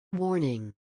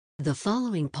Warning. The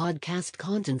following podcast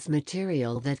contains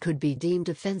material that could be deemed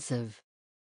offensive.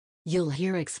 You'll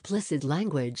hear explicit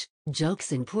language,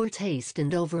 jokes in poor taste,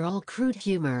 and overall crude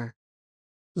humor.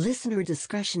 Listener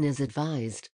discretion is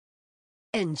advised.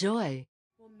 Enjoy.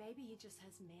 Well, maybe he just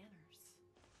has manners.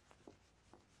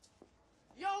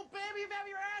 Yo, baby, you've had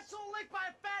your asshole licked by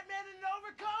a fat man in an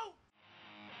overcoat?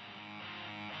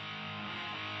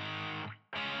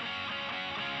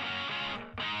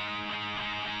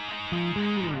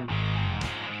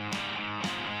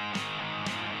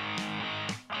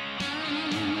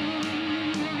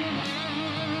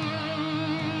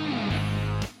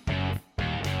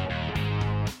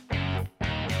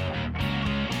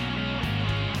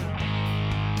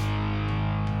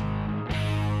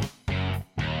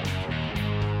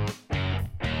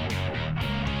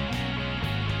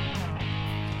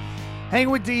 Hanging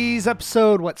with D's,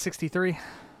 episode, 63?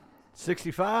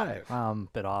 65.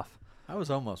 Bit off. I was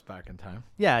almost back in time.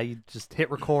 Yeah, you just hit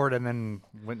record and then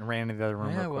went and ran into the other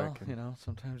room Yeah, real well, quick. you know,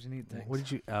 sometimes you need things. What did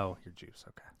you... Oh, your juice,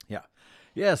 okay. Yeah.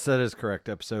 Yes, that is correct.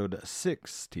 Episode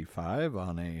 65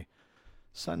 on a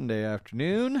Sunday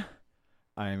afternoon.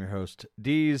 I am your host,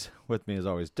 D's. With me, as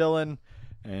always, Dylan.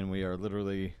 And we are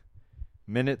literally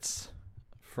minutes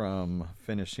from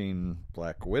finishing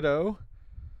Black Widow.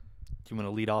 Do you want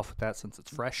to lead off with that since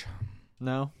it's fresh?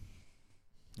 No?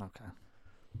 Okay.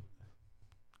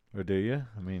 Or do you?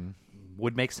 I mean...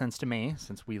 Would make sense to me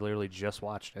since we literally just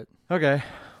watched it. Okay.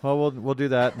 Well, we'll do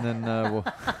that, and then we'll...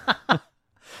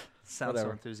 Sounds Whatever.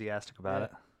 so enthusiastic about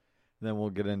it. Then we'll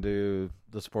get into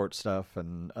the sports stuff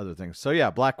and other things. So, yeah,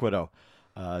 Black Widow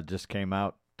just came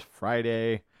out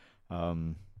Friday.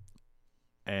 And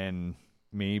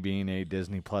me being a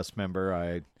Disney Plus member,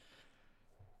 I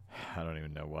don't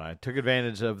even know why. I took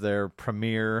advantage of their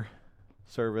premiere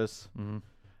service. Mm-hmm.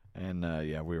 And,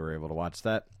 yeah, we were able to watch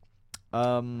that.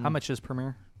 How much is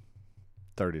Premiere?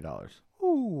 $30.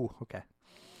 Ooh, okay.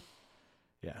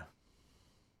 Yeah.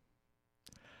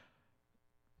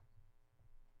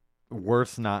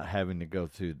 Worth not having to go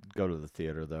to the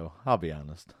theater, though. I'll be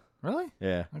honest. Really?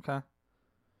 Yeah. Okay.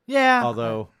 Yeah.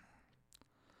 Although,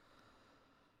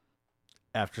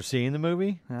 after seeing the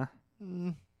movie, Yeah.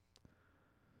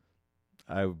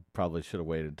 I probably should have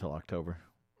waited until October.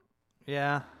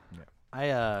 Yeah.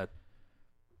 Yeah.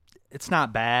 It's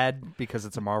not bad because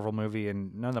it's a Marvel movie,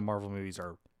 and none of the Marvel movies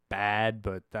are bad,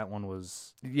 but that one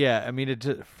was... Yeah, I mean,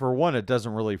 for one, it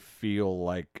doesn't really feel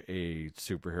like a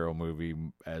superhero movie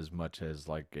as much as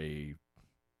like a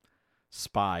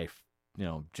spy,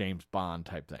 James Bond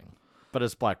type thing. But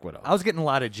it's Black Widow. I was getting a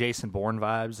lot of Jason Bourne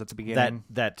vibes at the beginning.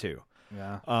 That too.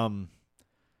 Yeah.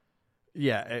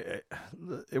 Yeah,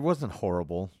 it wasn't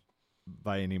horrible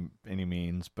by any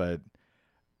means, but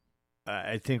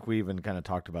I think we even kind of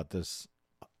talked about this.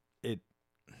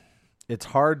 It's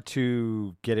hard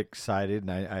to get excited,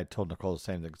 and I told Nicole the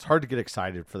same thing. It's hard to get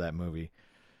excited for that movie,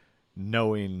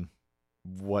 knowing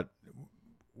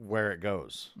where it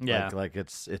goes. Yeah, like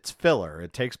it's filler.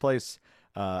 It takes place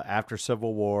after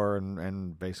Civil War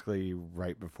and basically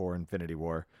right before Infinity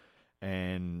War,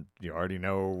 and you already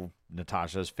know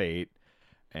Natasha's fate.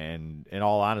 And in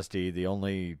all honesty, the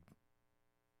only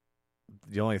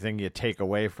thing you take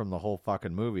away from the whole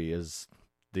fucking movie is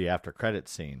the after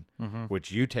credits scene,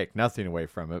 which you take nothing away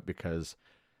from it because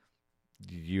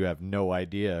you have no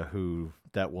idea who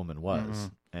that woman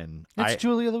was. And it's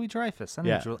Julia Louis-Dreyfus.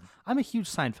 I'm a huge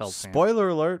Seinfeld fan. Spoiler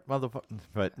alert, motherfucker!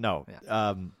 But no,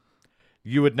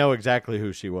 you would know exactly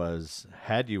who she was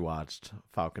had you watched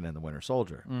Falcon and the Winter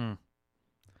Soldier.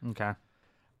 Okay.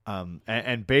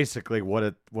 And basically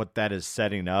what that is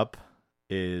setting up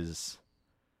is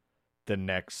the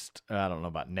next, I don't know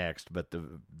about next, but the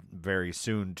very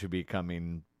soon to be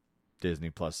coming Disney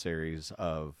Plus series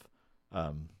of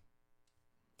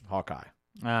Hawkeye.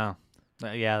 Oh,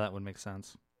 yeah, that would make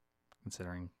sense,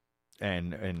 considering.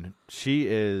 And she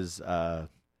is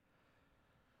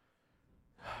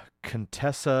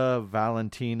Contessa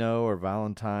Valentino or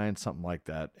Valentine, something like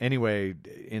that. Anyway,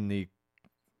 in the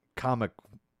comic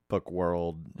book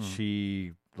world,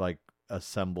 she like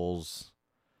assembles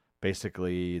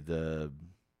basically the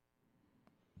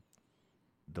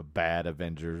bad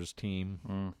Avengers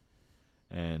team.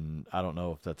 And I don't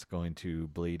know if that's going to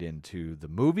bleed into the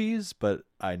movies, but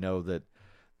I know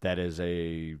that is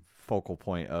a focal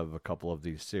point of a couple of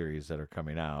these series that are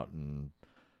coming out. And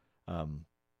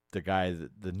the guy,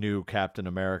 the new Captain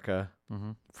America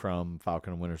from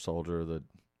Falcon and Winter Soldier, that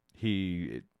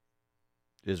he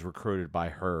is recruited by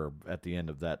her at the end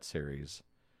of that series.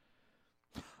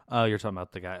 Oh, you're talking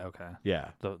about the guy. Okay. Yeah.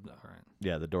 All right.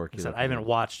 Yeah, the dorky. I haven't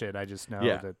watched it. I just know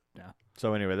that. Yeah.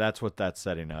 So anyway, that's what that's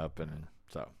setting up, and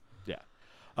So, yeah.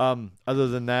 Other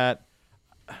than that,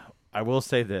 I will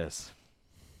say this.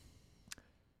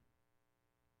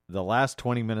 The last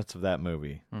 20 minutes of that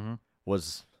movie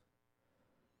was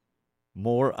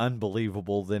more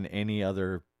unbelievable than any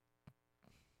other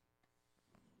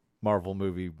Marvel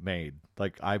movie made.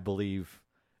 Like, I believe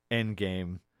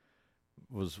Endgame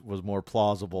was more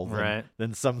plausible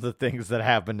than some of the things that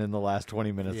happened in the last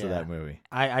 20 minutes of that movie.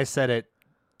 I said it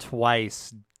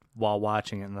twice while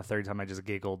watching it, and the third time I just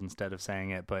giggled instead of saying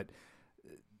it, but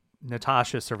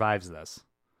Natasha survives this.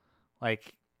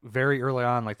 Like, very early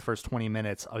on, like the first 20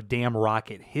 minutes, a damn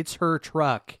rocket hits her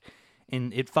truck,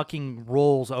 and it fucking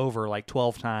rolls over like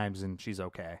 12 times, and she's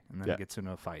okay, and then gets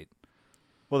into a fight.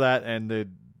 Well, that and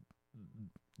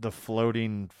the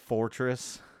floating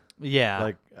fortress. Yeah.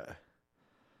 Like,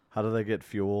 how do they get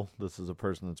fuel? This is a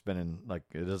person that's been in, like,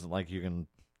 it isn't like you can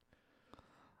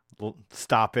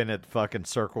stop in at fucking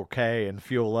Circle K and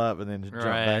fuel up and then jump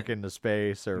back into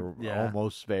space or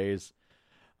almost space.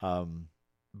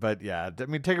 But yeah, I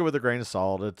mean, take it with a grain of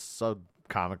salt. It's a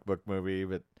comic book movie,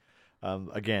 but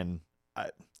again,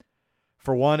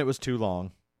 for one, it was too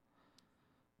long.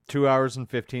 2 hours and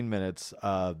 15 minutes.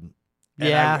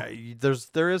 There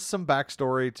is some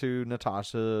backstory to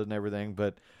Natasha and everything,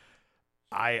 but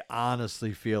I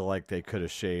honestly feel like they could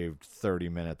have shaved 30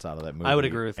 minutes out of that movie. I would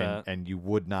agree with that. And you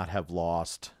would not have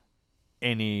lost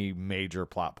any major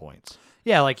plot points.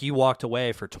 Yeah, like you walked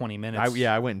away for 20 minutes.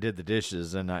 I went and did the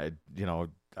dishes, and I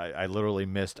literally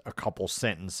missed a couple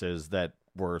sentences that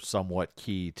were somewhat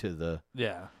key to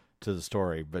the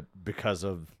story, but because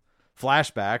of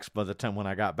flashbacks, by the time when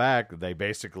I got back, they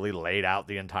basically laid out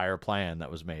the entire plan that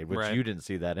was made, which you didn't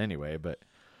see that anyway, but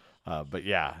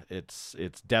yeah,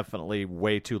 it's definitely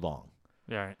way too long.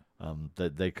 Yeah.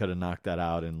 That they could have knocked that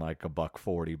out in like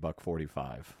 $1:40,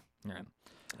 $1:45. Right.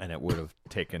 And it would have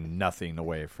taken nothing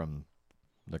away from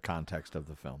the context of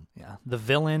the film. Yeah. The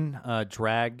villain,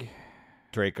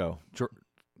 Draco,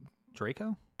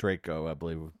 I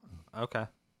believe. Okay.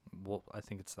 Well, I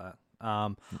think it's that.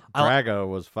 Drago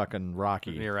was fucking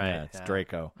Rocky. You're right. Yeah, it's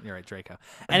Draco. You're right, Draco.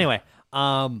 Anyway,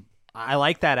 I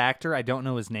like that actor. I don't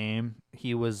know his name.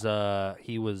 He was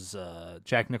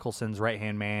Jack Nicholson's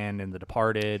right-hand man in The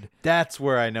Departed. That's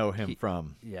where I know him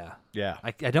from. Yeah. Yeah.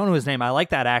 I don't know his name. I like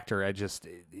that actor.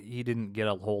 He didn't get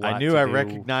a whole lot. I knew to I do.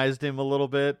 recognized him a little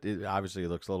bit. Obviously, he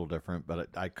looks a little different, but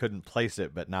I couldn't place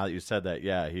it. But now that you said that,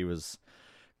 yeah, he was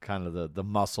kind of the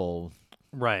muscle.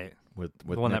 Right. With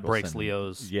the one that breaks Nicholson.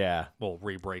 Leo's. Yeah. Well,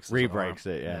 re-breaks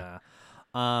it, yeah.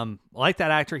 Like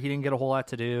that actor, he didn't get a whole lot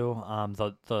to do.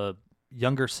 The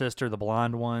younger sister, the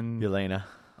blonde one,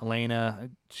 Elena,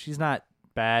 she's not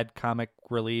bad comic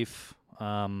relief.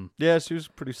 Yeah, she was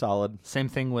pretty solid. Same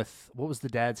thing with, what was the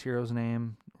dad's hero's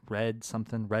name? Red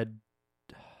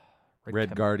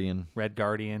Guardian. Red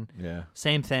Guardian. Yeah.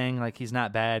 Same thing. Like, he's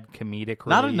not bad comedic relief.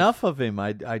 Not enough of him.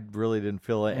 I really didn't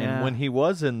feel it. Yeah. And when he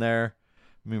was in there,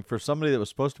 I mean, for somebody that was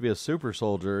supposed to be a super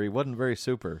soldier, he wasn't very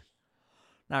super.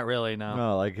 Not really, no.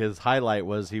 No, like his highlight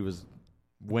was he was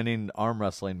winning arm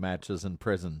wrestling matches in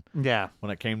prison. Yeah.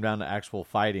 When it came down to actual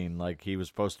fighting, like he was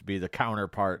supposed to be the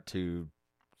counterpart to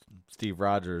Steve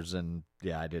Rogers, and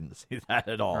yeah, I didn't see that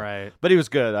at all. Right. But he was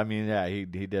good. I mean, yeah, he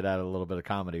did add a little bit of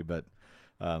comedy, but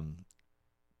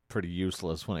pretty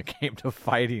useless when it came to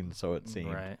fighting, so it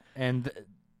seemed. Right. And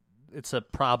it's a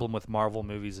problem with Marvel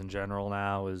movies in general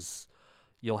now is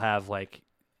you'll have like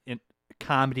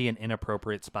comedy in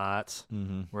inappropriate spots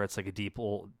where it's like a deep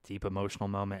emotional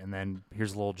moment, and then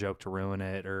here's a little joke to ruin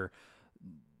it, or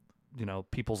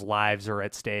people's lives are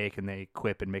at stake and they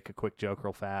quip and make a quick joke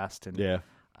real fast. And yeah,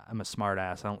 I'm a smart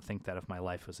ass. I don't think that if my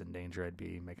life was in danger I'd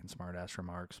be making smart ass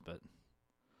remarks, but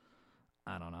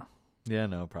I don't know. Yeah,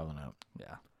 no, probably not.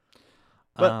 Yeah.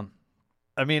 But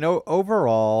I mean,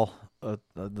 overall,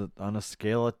 on a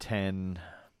scale of 10,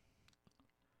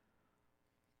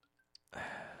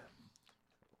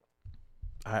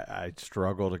 I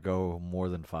struggle to go more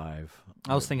than 5.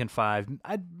 I was thinking 5.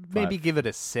 I'd maybe give it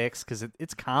a 6 because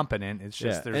it's competent. It's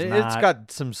just it's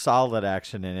got some solid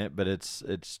action in it, but it's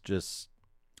just.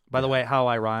 By the way, how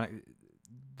ironic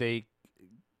they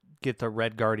get the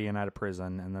Red Guardian out of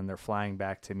prison, and then they're flying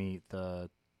back to meet the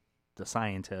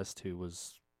scientist who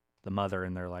was the mother,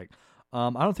 and they're like, I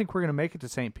don't think we're gonna make it to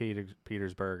St.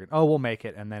 Petersburg. Oh, we'll make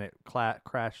it, and then it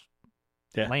crashed.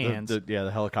 Yeah, lands. The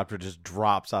helicopter just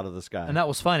drops out of the sky. And that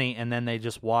was funny. And then they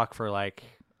just walk for like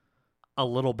a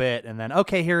little bit, and then,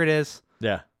 okay, here it is.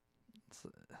 Yeah.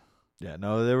 Yeah,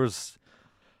 no, there was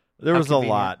a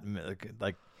lot,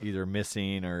 like either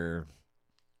missing or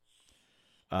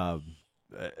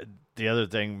the other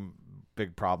thing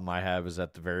big problem I have is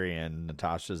at the very end,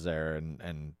 Natasha's there,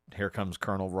 and here comes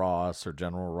Colonel Ross or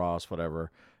General Ross, whatever.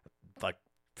 Like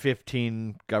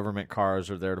 15 government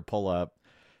cars are there to pull up,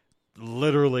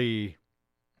 literally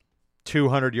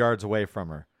 200 yards away from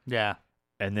her. Yeah.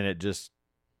 And then it just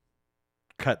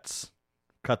cuts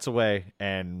away,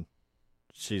 and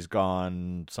she's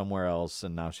gone somewhere else,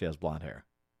 and now she has blonde hair.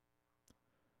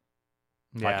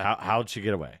 Yeah. Like, how'd she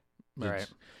get away? Right.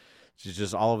 She's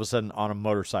just all of a sudden on a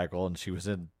motorcycle, and she was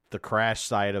in the crash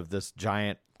site of this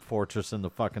giant fortress in the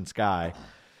fucking sky.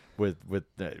 It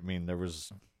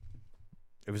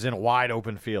was in a wide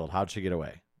open field. How'd she get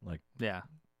away? Like, Yeah.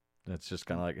 that's just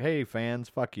kind of like, hey, fans,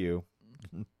 fuck you.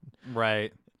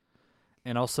 Right.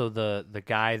 And also the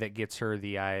guy that gets her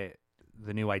the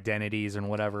new identities and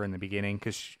whatever in the beginning,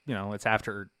 because it's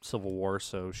after Civil War,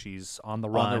 so she's on the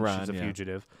run. She's a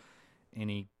fugitive, and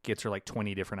he gets her like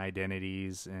 20 different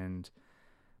identities. And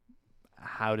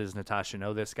how does Natasha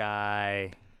know this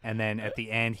guy? And then at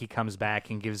the end, he comes back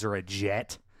and gives her a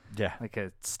jet, Yeah. like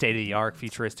a state of the art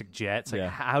futuristic jet. It's like, Yeah.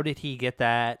 how did he get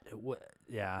that?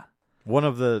 Yeah. One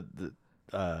of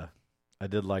I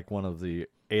did like one of the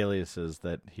aliases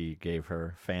that he gave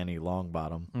her, Fanny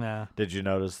Longbottom. Yeah. Did you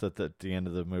notice that at the end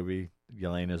of the movie,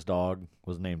 Yelena's dog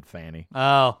was named Fanny?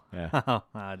 Oh. Yeah. Oh,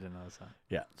 I didn't notice that.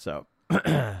 Yeah. So,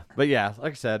 but yeah,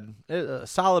 like I said, a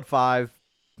solid 5,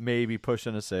 maybe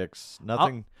pushing a 6.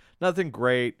 Nothing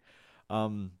great.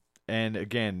 And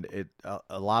again,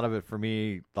 a lot of it for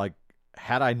me, like,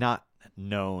 had I not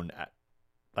known,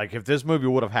 like, if this movie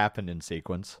would have happened in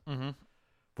sequence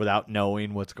without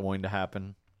knowing what's going to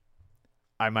happen,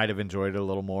 I might have enjoyed it a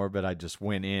little more, but I just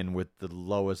went in with the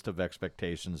lowest of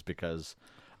expectations because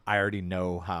I already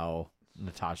know how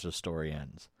Natasha's story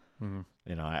ends.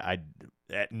 I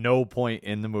at no point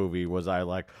in the movie was I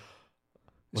like,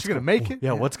 Is she gonna make it?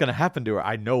 Yeah, what's gonna happen to her?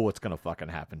 I know what's gonna fucking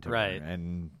happen to Right. her,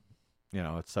 and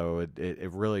so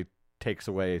it really takes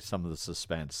away some of the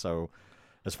suspense. So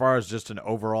as far as just an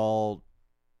overall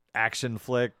action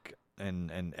flick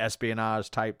and espionage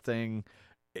type thing,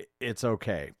 it's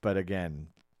okay. But again,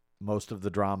 most of the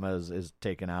drama is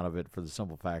taken out of it for the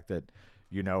simple fact that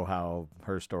you know how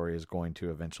her story is going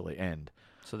to eventually end.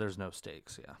 So there's no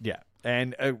stakes. Yeah. Yeah.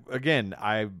 And again,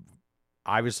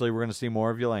 obviously we're going to see more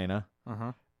of Yelena.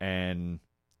 And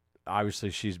obviously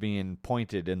she's being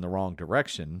pointed in the wrong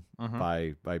direction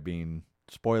by being,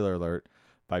 spoiler alert,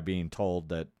 by being told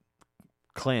that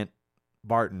Clint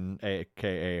Barton,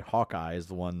 a.k.a. Hawkeye, is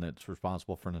the one that's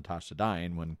responsible for Natasha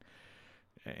dying, when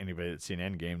anybody that's seen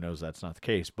Endgame knows that's not the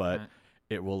case. But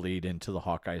it will lead into the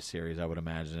Hawkeye series, I would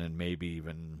imagine, and maybe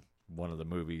even one of the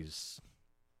movies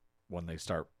when they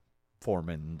start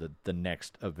forming the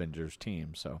next Avengers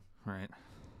team. So Right.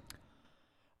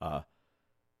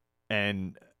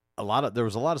 And there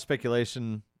was a lot of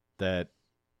speculation that,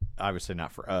 obviously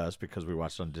not for us because we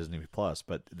watched on Disney Plus,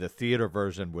 but the theater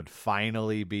version would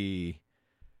finally be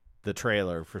the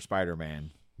trailer for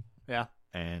Spider-Man. Yeah.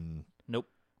 And Nope.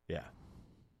 yeah,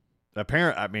 we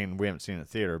haven't seen it in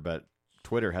theater, but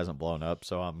Twitter hasn't blown up,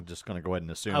 so I'm just going to go ahead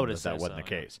and assume that wasn't the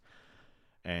case.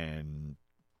 And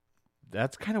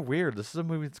that's kind of weird. This is a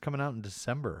movie that's coming out in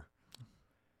December.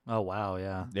 Oh wow,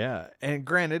 yeah. Yeah, and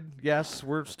granted, yes,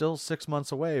 we're still 6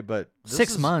 months away, but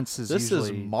 6 months is this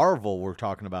usually... is Marvel we're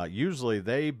talking about. Usually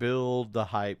they build the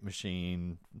hype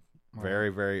machine very,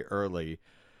 very early,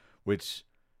 which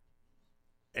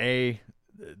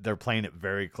they're playing it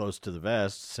very close to the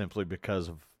vest simply because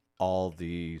of all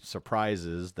the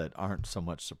surprises that aren't so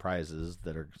much surprises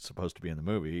that are supposed to be in the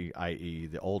movie, i.e.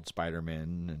 the old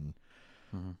Spider-Man,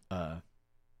 and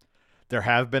there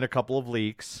have been a couple of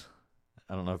leaks.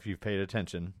 I don't know if you've paid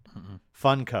attention.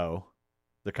 Funko,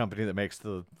 the company that makes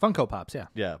the Funko Pops,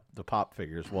 the pop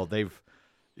figures. Well,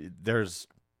 there's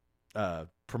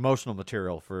promotional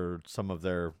material for some of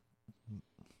their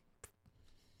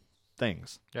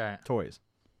things, toys.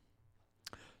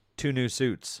 2 new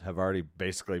suits have already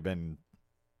basically been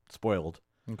spoiled.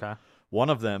 Okay. One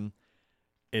of them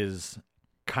is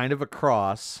kind of a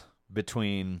cross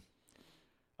between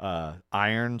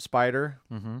Iron Spider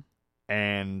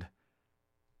and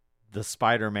the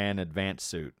Spider-Man advanced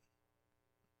suit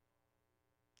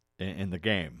in the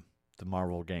game, the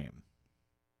Marvel game.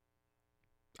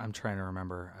 I'm trying to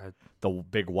remember. The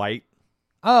big white.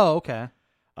 Oh, okay.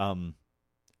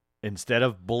 Instead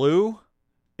of blue,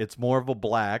 it's more of a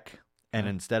black, and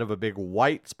instead of a big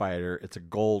white spider, it's a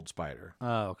gold spider.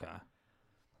 Oh, okay.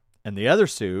 And the other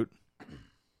suit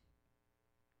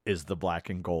is the black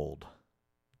and gold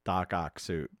Doc Ock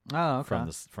suit. Oh, okay.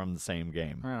 From the same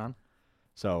game. Right on.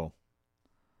 So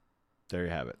there you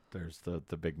have it. There's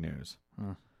the big news.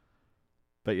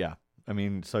 But yeah, I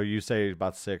mean, so you say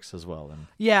about 6 as well, then.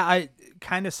 Yeah, I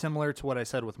kind of similar to what I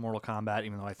said with Mortal Kombat,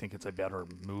 even though I think it's a better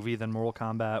movie than Mortal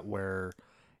Kombat, where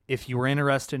if you were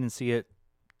interested in see it,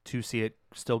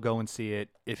 still go and see it.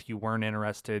 If you weren't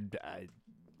interested,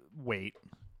 wait.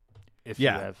 If you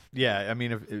have, yeah. I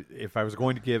mean, if I was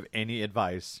going to give any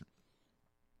advice,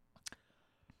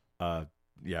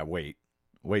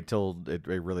 wait till it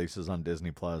releases on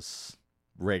Disney Plus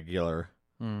regular.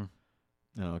 Mm.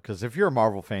 You know, because if you're a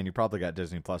Marvel fan, you probably got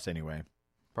Disney Plus anyway.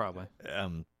 Probably.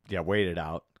 Wait it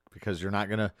out, because you're not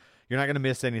gonna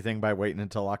miss anything by waiting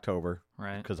until October,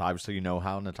 right? Because obviously you know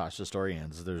how Natasha's story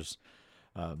ends. There's,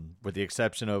 with the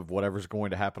exception of whatever's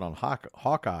going to happen on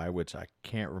Hawkeye, which I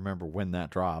can't remember when that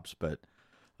drops, but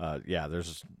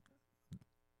there's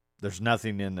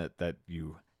nothing in it that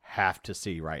you have to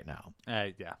see right now.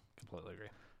 Yeah, completely agree.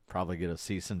 Probably get a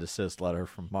cease and desist letter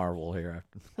from Marvel here.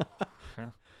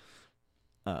 Yeah.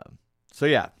 So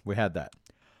yeah, we had that.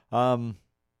 A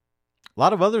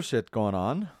lot of other shit going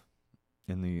on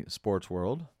in the sports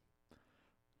world.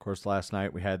 Of course, last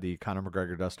night we had the Conor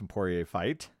McGregor Dustin Poirier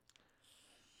fight,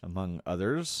 among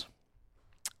others.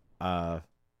 I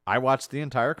watched the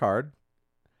entire card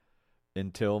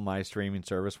until my streaming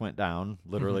service went down,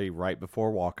 literally right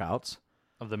before walkouts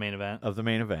Of the main event.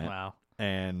 Wow.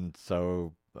 And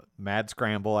so, mad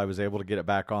scramble, I was able to get it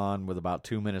back on with about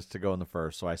 2 minutes to go in the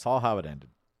first, so I saw how it ended.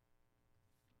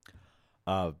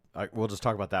 We'll just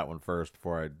talk about that one first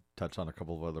before I touch on a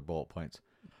couple of other bullet points.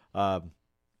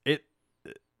 It,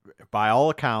 by all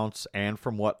accounts, and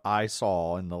from what I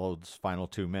saw in those final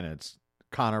 2 minutes,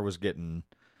 Conor was getting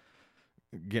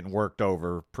worked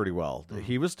over pretty well. Mm-hmm.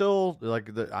 He was still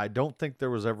I don't think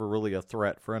there was ever really a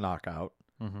threat for a knockout.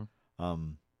 Mm-hmm.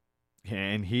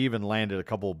 And he even landed a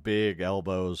couple big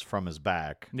elbows from his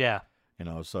back. Yeah.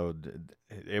 So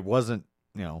it wasn't,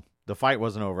 the fight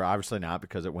wasn't over. Obviously not,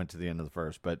 because it went to the end of the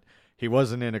first, but he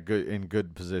wasn't in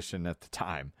good position at the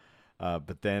time.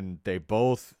 But then they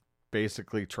both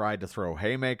basically tried to throw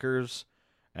haymakers,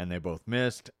 and they both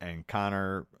missed. And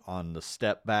Conor on the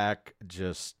step back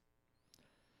just,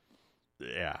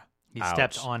 he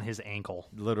stepped on his ankle.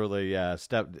 Literally,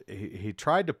 he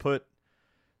tried to put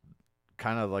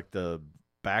kind of like the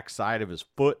backside of his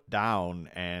foot down,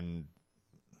 and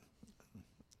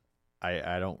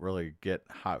I don't really get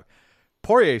how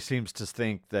Poirier seems to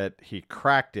think that he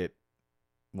cracked it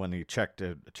when he checked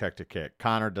a kick.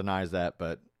 Conor denies that,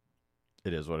 but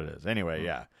it is what it is.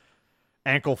 Anyway,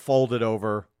 ankle folded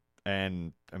over,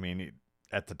 and I mean,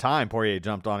 at the time Poirier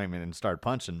jumped on him and started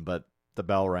punching, but the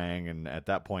bell rang, and at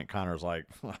that point Conor's like,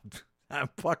 I'm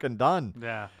fucking done.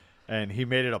 Yeah. And he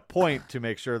made it a point to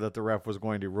make sure that the ref was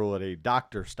going to rule it a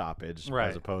doctor stoppage, right,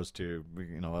 as opposed to,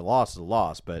 a loss is a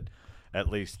loss, but at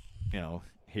least,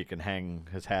 he can hang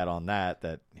his hat on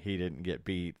that he didn't get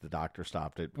beat. The doctor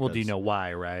stopped it. Well, do you know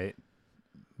why, right?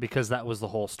 Because that was the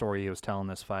whole story he was telling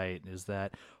this fight, is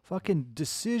that fucking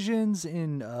decisions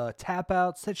in tap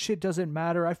outs, that shit doesn't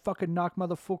matter. I fucking knock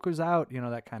motherfuckers out,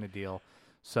 that kind of deal.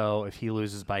 So if he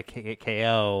loses by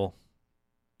KO.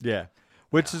 Yeah.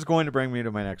 Which is going to bring me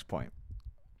to my next point.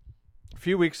 A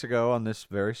few weeks ago on this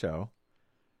very show,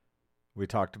 we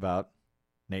talked about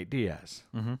Nate Diaz.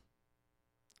 Mm-hmm.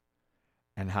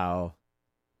 And how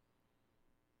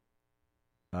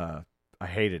I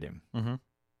hated him. Mm-hmm.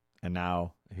 And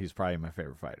now he's probably my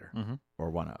favorite fighter. Mm-hmm. Or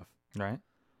one of. Right.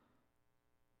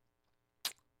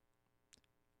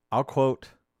 I'll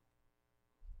quote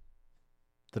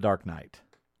The Dark Knight.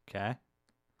 Okay.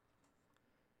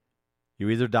 You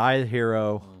either die a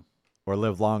hero or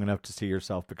live long enough to see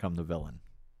yourself become the villain.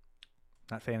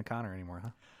 Not a fan of Conor anymore, huh?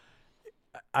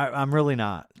 I'm really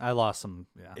not. I lost some.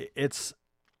 Yeah.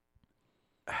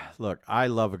 Look, I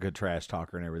love a good trash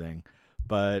talker and everything,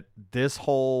 but this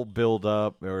whole build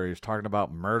up where he's talking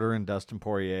about murdering Dustin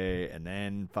Poirier and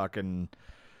then fucking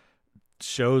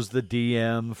shows the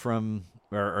DM from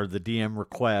or the DM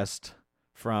request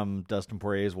from Dustin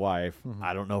Poirier's wife. Mm-hmm.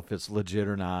 I don't know if it's legit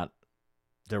or not.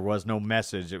 There was no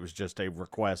message. It was just a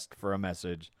request for a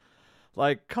message.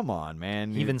 Like, come on,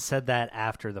 man. He even said that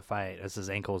after the fight as his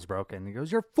ankle was broken. He goes,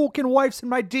 your fucking wife's in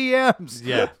my DMs.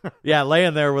 Yeah. Yeah,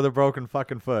 laying there with a broken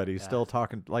fucking foot. He's still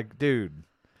talking. Like, dude,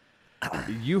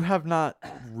 you have not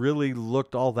really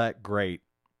looked all that great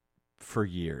for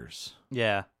years.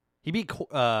 Yeah. He beat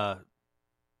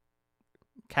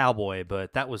Cowboy,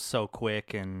 but that was so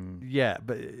quick. And yeah,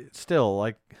 but still,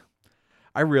 like,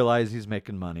 I realize he's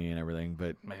making money and everything,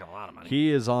 but making a lot of money.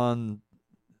 He's on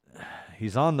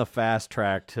the fast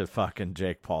track to fucking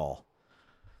Jake Paul.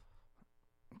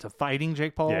 To fighting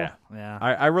Jake Paul? Yeah. Yeah.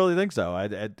 I really think so.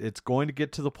 It's going to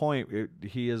get to the point.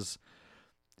 He's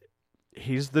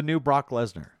the new Brock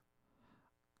Lesnar.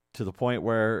 to the point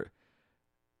where,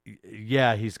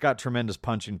 yeah, he's got tremendous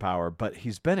punching power, but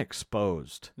he's been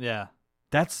exposed. Yeah.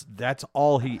 That's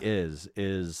all he is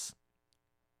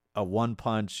a one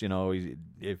punch.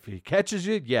 If he catches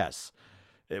you, yes,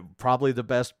 probably the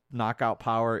best knockout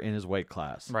power in his weight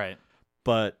class. Right.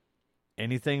 But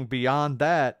anything beyond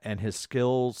that, and his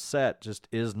skill set just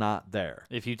is not there.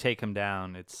 If you take him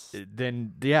down,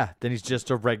 then he's just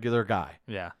a regular guy.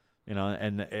 Yeah.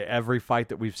 And every fight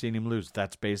that we've seen him lose,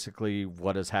 that's basically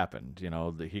what has happened.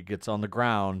 He gets on the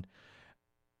ground.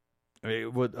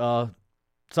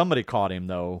 Somebody caught him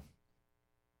though.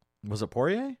 Was it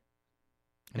Poirier?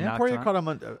 Yeah, Poirier caught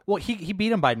him. Well, he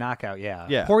beat him by knockout. Yeah.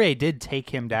 Yeah. Poirier did take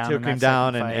him down. Took him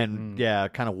down and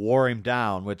kind of wore him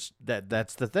down. Which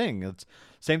that's the thing. It's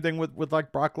same thing with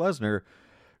like Brock Lesnar.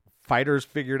 Fighters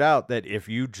figured out that if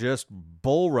you just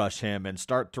bull rush him and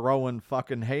start throwing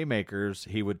fucking haymakers,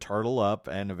 he would turtle up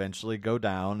and eventually go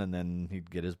down, and then he'd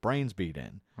get his brains beat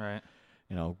in. Right.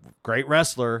 Great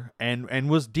wrestler and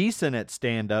was decent at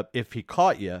stand up if he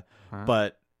caught you,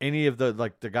 but any of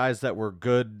the guys that were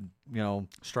good,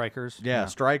 strikers,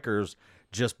 strikers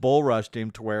just bull rushed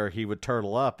him to where he would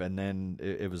turtle up, and then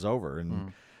it was over.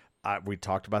 And we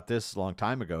talked about this a long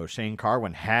time ago. Shane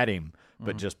Carwin had him,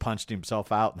 but just punched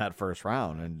himself out in that first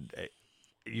round. And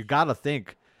you got to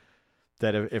think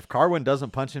that if Carwin doesn't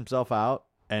punch himself out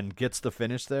and gets the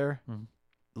finish there,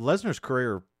 Lesnar's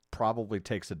career probably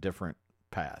takes a different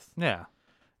path. Yeah.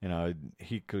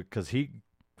 He could, because he,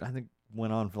 I think,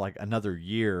 went on for like another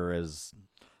year as.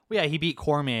 Well, yeah, he beat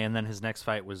Cormier, and then his next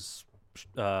fight was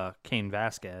Cain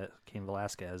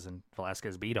Velasquez, and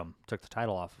Velasquez beat him, took the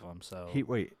title off of him. So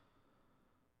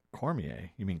Cormier?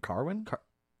 You mean Carwin?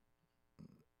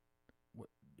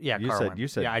 Yeah, Carwin. You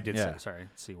said. Yeah, I did say. Sorry,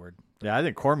 C word. Yeah, I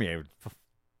think Cormier would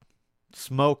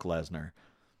smoke Lesnar.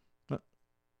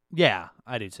 Yeah,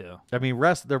 I do too. I mean,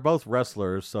 they're both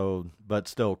wrestlers, but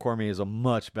still, Cormier is a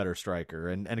much better striker.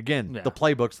 And again, the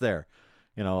playbook's there.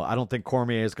 I don't think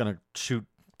Cormier is going to shoot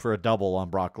for a double on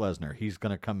Brock Lesnar. He's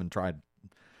going to come and try,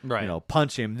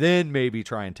 punch him, then maybe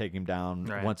try and take him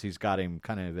down once he's got him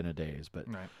kind of in a daze. But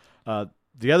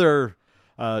the other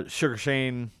Sugar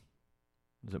Shane,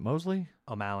 is it Mosley?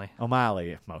 O'Malley.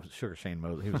 Sugar Shane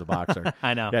Mosley. He was a boxer.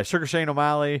 I know. Yeah, Sugar Shane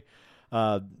O'Malley.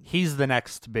 He's the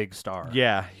next big star.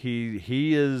 Yeah,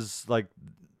 he is like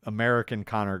American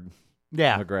Conor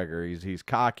McGregor. He's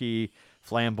cocky,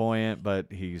 flamboyant,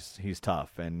 but he's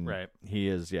tough, and he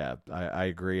is. Yeah, I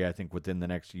agree. I think within the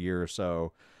next year or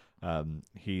so,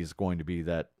 he's going to be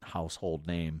that household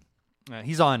name.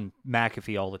 He's on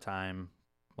McAfee all the time,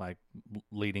 like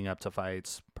leading up to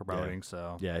fights, promoting. Yeah.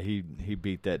 So yeah, he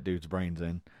beat that dude's brains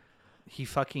in. He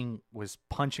fucking was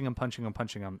punching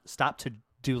him. Stopped to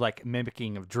do like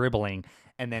mimicking of dribbling,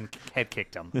 and then head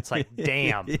kicked him. It's like,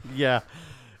 damn. Yeah.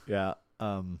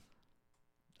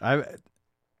 I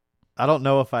don't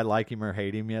know if I like him or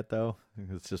hate him yet, though.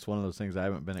 It's just one of those things I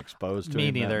haven't been exposed to. Me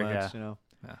him neither. That much,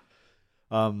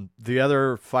 Yeah. The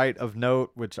other fight of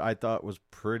note, which I thought was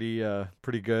pretty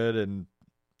good, and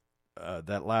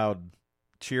that loud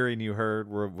cheering you heard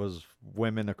was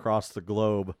women across the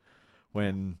globe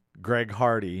when Greg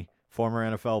Hardy, former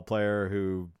NFL player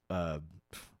who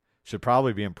should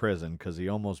probably be in prison because he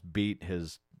almost beat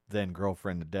his then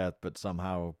girlfriend to death, but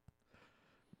somehow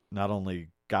not only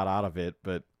got out of it,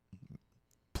 but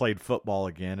played football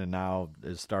again and now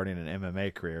is starting an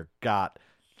MMA career, got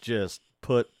just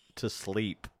put to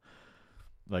sleep.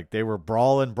 Like they were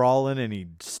brawling, and he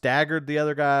staggered the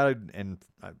other guy. And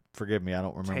forgive me, I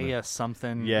don't remember. Taya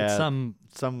something. Yeah,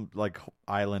 some like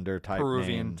Islander type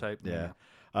Peruvian name. type. Yeah.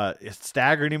 It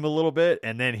staggered him a little bit,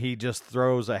 and then he just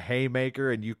throws a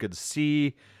haymaker, and you could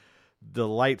see the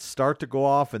lights start to go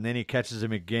off, and then he catches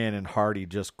him again, and Hardy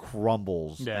just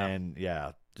crumbles. Yeah.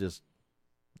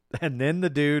 And then the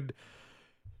dude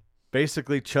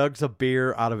basically chugs a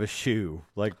beer out of a shoe.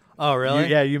 Like, oh,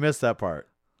 really? You missed that part.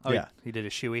 Oh, yeah. He did a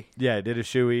shoey? Yeah, he did a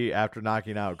shoey after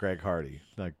knocking out Greg Hardy.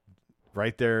 Like,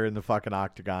 right there in the fucking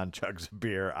octagon, chugs a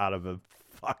beer out of a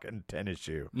fucking tennis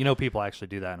shoe. People actually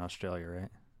do that in Australia, right?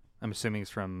 I'm assuming he's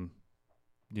from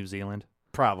New Zealand.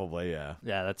 Probably, yeah.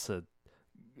 Yeah, that's a.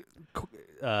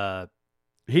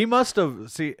 He must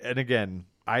have and again,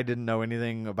 I didn't know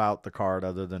anything about the card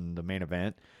other than the main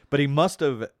event, but he must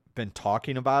have been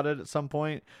talking about it at some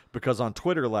point because on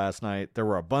Twitter last night there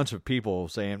were a bunch of people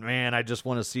saying, "Man, I just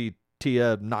want to see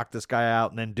Tia knock this guy out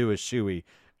and then do a shoey,"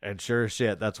 and sure as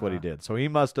shit, that's what he did. So he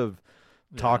must have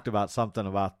talked about something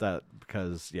about that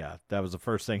because that was the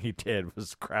first thing he did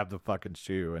was grab the fucking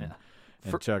shoe and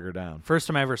chug her down. First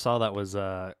time I ever saw that was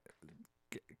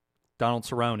Donald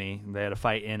Cerrone. They had a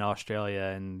fight in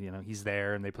Australia, and he's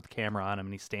there, and they put the camera on him,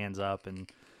 and he stands up and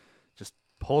just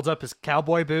holds up his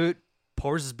cowboy boot,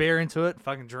 pours his beer into it,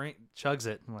 fucking chugs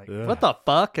it. I'm like, what the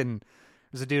fuck? And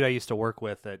there's a dude I used to work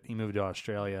with that he moved to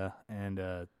Australia, and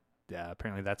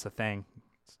apparently that's a thing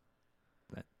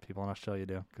that people in Australia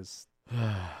do. Because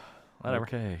whatever.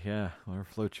 Okay, yeah, or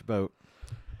float your boat.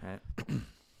 Right.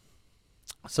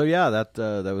 So yeah, that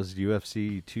was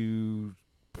UFC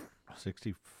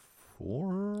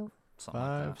 264, Something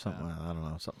like that. something. I don't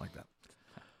know, something like that.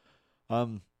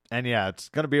 And yeah, it's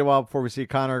gonna be a while before we see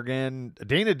Conor again.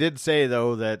 Dana did say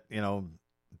though that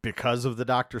because of the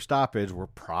doctor stoppage, we're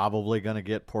probably gonna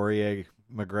get Poirier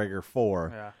McGregor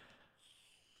 4. Yeah.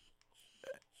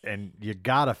 And you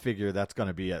gotta figure that's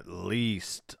gonna be at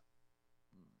least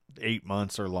 8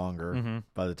 months or longer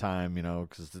by the time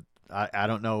because I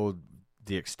don't know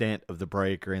the extent of the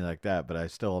break or anything like that, but I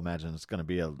still imagine it's going to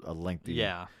be a lengthy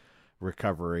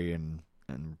recovery and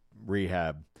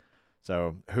rehab.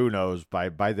 So who knows? By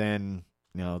then,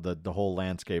 the whole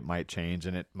landscape might change,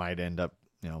 and it might end up,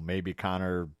 maybe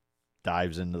Conor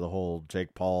dives into the whole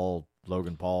Jake Paul,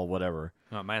 Logan Paul, whatever.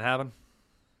 It might happen.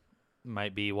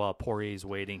 Might be while Poirier's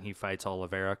waiting, he fights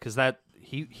Oliveira, because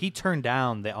he turned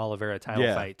down the Oliveira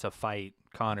title fight to fight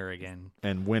Conor again,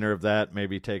 and winner of that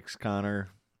maybe takes Conor.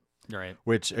 Right.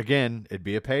 Which again, it'd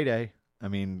be a payday. I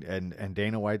mean, and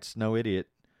Dana White's no idiot.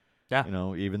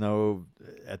 Yeah. Even though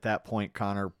at that point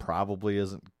Conor probably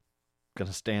isn't going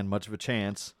to stand much of a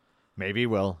chance. Maybe he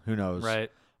will. Who knows?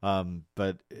 Right.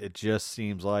 But it just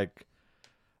seems like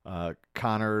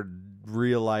Conor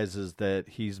realizes that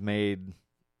he's made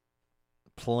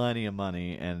plenty of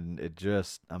money, and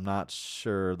I'm not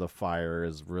sure the fire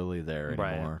is really there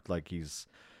anymore. Right. Like he's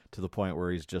to the point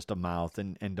where he's just a mouth.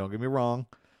 And don't get me wrong,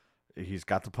 he's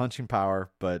got the punching power,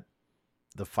 but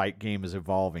the fight game is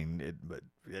evolving.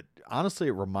 It honestly,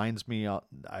 it reminds me. I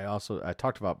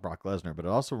talked about Brock Lesnar, but it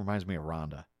also reminds me of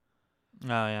Ronda. Oh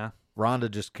yeah. Ronda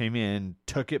just came in,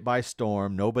 took it by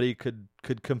storm. Nobody could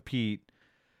compete,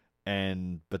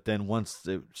 but then once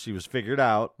she was figured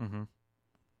out,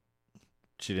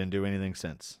 she didn't do anything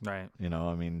since. Right.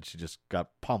 I mean, she just got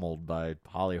pummeled by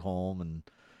Holly Holm,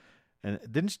 and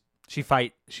didn't she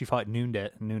fought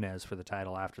Nunes for the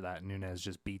title after that. Nunes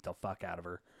just beat the fuck out of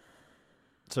her.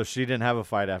 So she didn't have a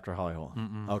fight after Holly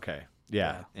Holm. Mm-mm. Okay.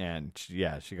 Yeah. And she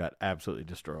got absolutely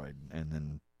destroyed, and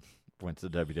then went to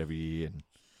the WWE and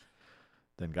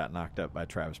then got knocked up by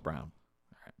Travis Brown.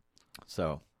 All right.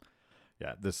 So,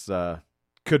 yeah, this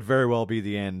could very well be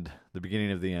the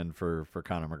beginning of the end for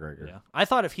Conor McGregor. Yeah. I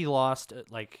thought if he lost,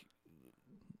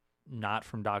 not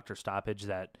from doctor stoppage,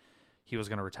 that he was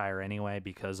going to retire anyway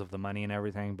because of the money and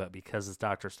everything, but because it's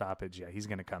doctor stoppage, he's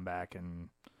going to come back and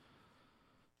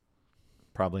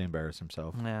probably embarrass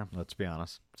himself. Yeah. Let's be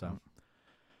honest. So,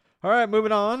 all right,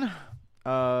 moving on.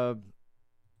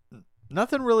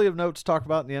 Nothing really of note to talk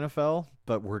about in the NFL,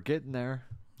 but we're getting there.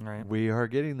 Right. We are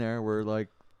getting there. We're like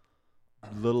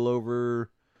a little over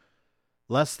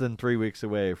less than 3 weeks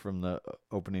away from the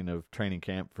opening of training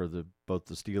camp for both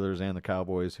the Steelers and the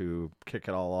Cowboys, who kick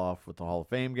it all off with the Hall of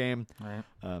Fame game. Right.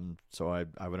 So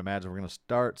I would imagine we're going to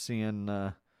start seeing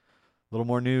a little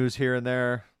more news here and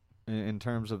there in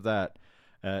terms of that.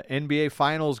 NBA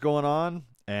Finals going on,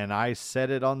 and I said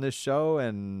it on this show,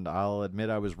 and I'll admit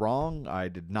I was wrong. I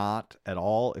did not at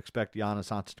all expect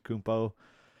Giannis Antetokounmpo,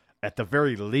 at the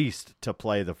very least, to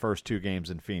play the first 2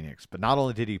 games in Phoenix. But not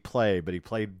only did he play, but he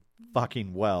played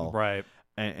fucking well. Right.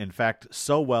 And in fact,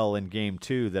 so well in game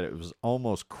 2 that it was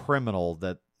almost criminal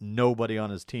that nobody on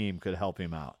his team could help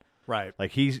him out. Right.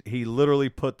 Like he literally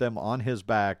put them on his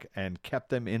back and kept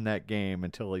them in that game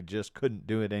until he just couldn't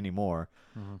do it anymore.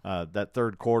 Mm-hmm. That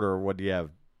third quarter, what do you have?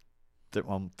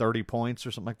 30 points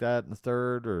or something like that in the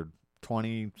third, or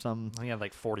 20 some. I think he had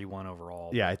like 41 overall.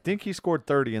 Yeah, I think he scored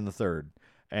 30 in the third,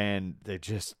 and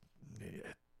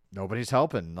nobody's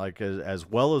helping. Like as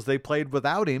well as they played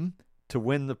without him to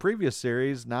win the previous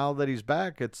series. Now that he's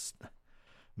back, it's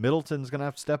Middleton's gonna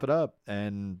have to step it up,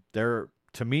 and they're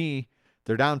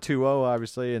down 2-0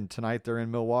 obviously, and tonight they're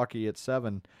in Milwaukee at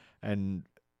 7, and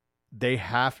they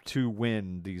have to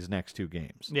win these next 2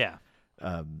 games. Yeah.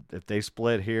 If they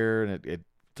split here and it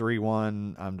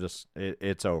 3-1,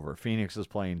 it's over. Phoenix is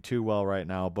playing too well right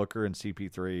now. Booker and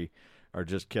CP3 are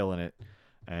just killing it,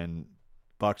 and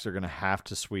Bucks are going to have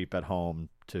to sweep at home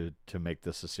to make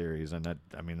this a series. And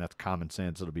that's common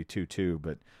sense. It'll be 2-2,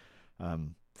 but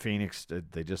Phoenix,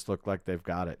 they just look like they've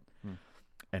got it.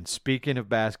 And speaking of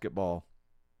basketball,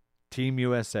 Team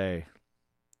USA,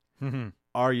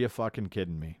 are you fucking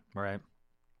kidding me? Right.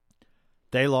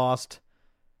 They lost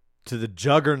to the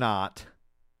juggernaut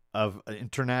of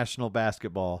international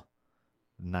basketball,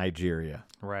 Nigeria.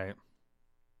 Right.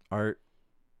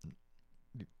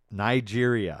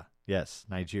 Nigeria. Yes,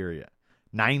 Nigeria.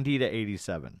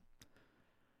 90-87.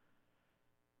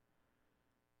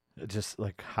 Just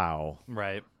like how?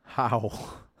 Right. How?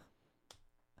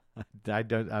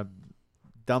 I'm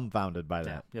dumbfounded by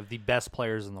that. You have the best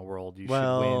players in the world. You should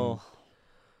win.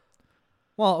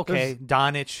 Well, okay.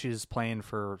 Donic is playing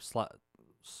for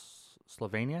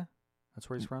Slovenia. That's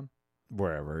where he's from.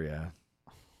 Wherever, yeah.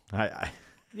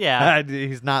 Yeah.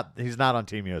 He's not on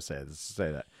Team USA. Let's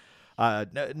say that.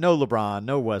 No LeBron,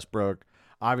 no Westbrook.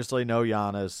 Obviously, no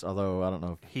Giannis. Although I don't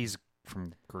know if he's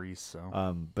from Greece,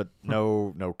 so. But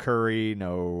no Curry,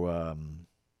 no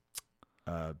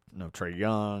Trae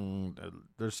Young.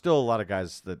 There's still a lot of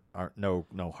guys that aren't. No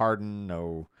Harden.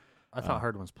 No. I thought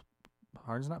Harden's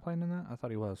not playing in that. I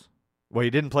thought he was. Well, he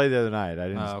didn't play the other night. I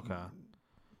didn't. Oh, okay.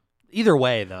 Either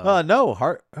way, though. No.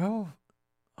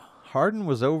 Harden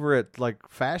was over at like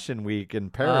Fashion Week in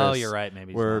Paris. Oh, you're right.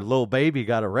 Maybe where Lil Baby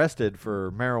got arrested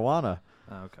for marijuana.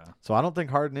 Oh, okay. So I don't think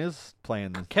Harden is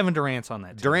playing. Kevin Durant's on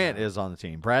that team. Durant is on the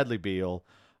team. Bradley Beal,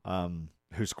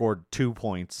 who scored 2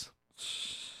 points.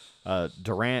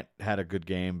 Durant had a good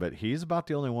game, but he's about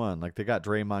the only one. Like they got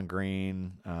Draymond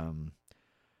Green.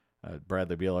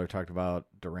 Bradley Beal I talked about.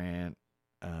 Durant.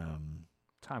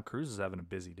 Tom Cruise is having a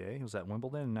busy day. He was at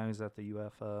Wimbledon, and now he's at the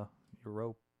Euro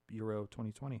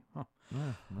 2020. Huh.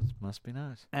 Yeah, must be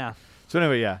nice. Yeah. So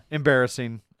anyway, yeah,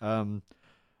 embarrassing.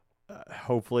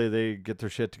 Hopefully they get their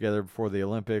shit together before the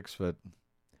Olympics, but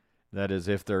that is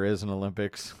if there is an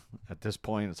Olympics. At this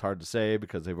point, it's hard to say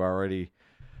because they've already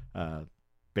no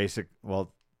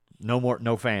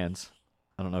fans.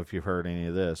 I don't know if you've heard any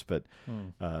of this, but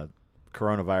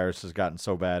coronavirus has gotten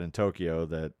so bad in Tokyo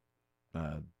that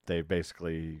they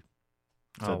basically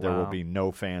said there will be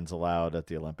no fans allowed at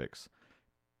the Olympics.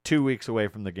 2 weeks away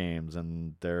from the games,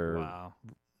 and they're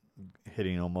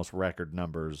hitting almost record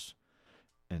numbers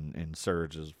in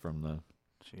surges from the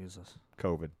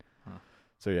COVID. Huh.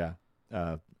 So yeah,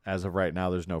 as of right now,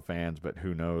 there's no fans, but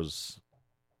who knows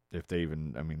if they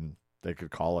even? I mean, they could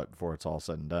call it before it's all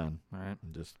said and done, right?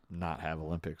 And just not have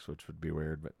Olympics, which would be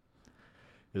weird, but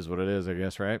is what it is, I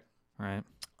guess, right? Right.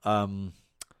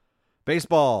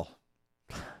 Baseball.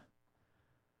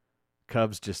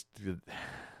 Cubs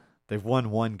they've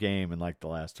won one game in like the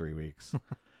last 3 weeks.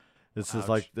 This is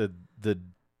like the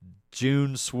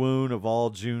June swoon of all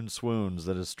June swoons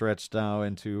that has stretched now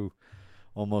into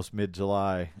almost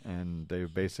mid-July, and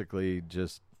they've basically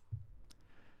just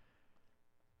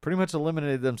pretty much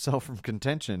eliminated themselves from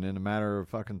contention in a matter of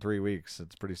fucking 3 weeks.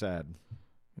 It's pretty sad.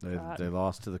 They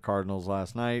lost to the Cardinals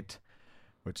last night,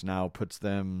 which now puts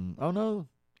them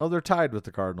they're tied with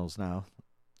the Cardinals now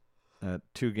at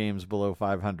 2 games below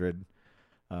 500.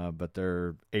 But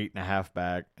they're 8.5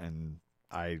 back, and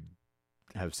I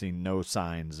have seen no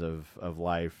signs of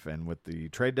life. And with the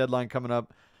trade deadline coming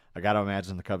up, I got to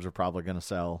imagine the Cubs are probably going to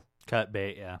sell. Cut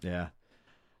bait, yeah. Yeah.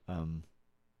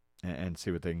 And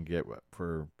see what they can get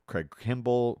for Craig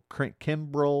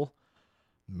Kimbrell,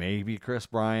 maybe Chris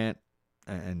Bryant,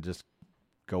 and just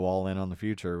go all in on the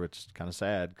future, which is kind of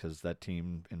sad because that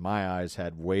team, in my eyes,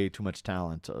 had way too much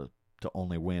talent to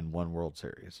only win one World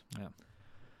Series. Yeah.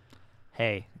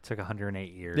 Hey, it took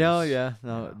 108 years. Yeah.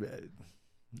 No,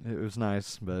 it was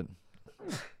nice, but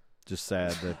just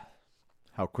sad that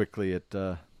how quickly it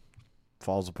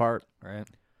falls apart. Right.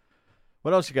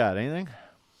 What else you got? Anything?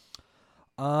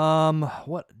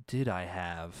 What did I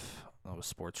have? That was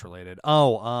sports related.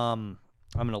 I'm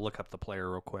gonna look up the player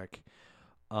real quick.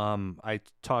 I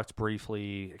talked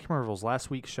briefly. I can't remember if it was last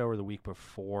week's show or the week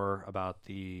before about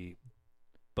the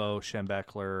Bo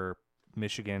Schembechler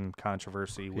Michigan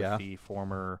controversy with the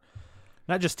former,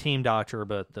 not just team doctor,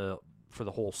 but for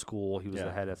the whole school. He was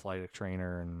the head athletic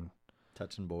trainer and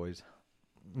touching boys.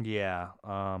 Yeah.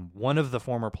 One of the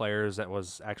former players that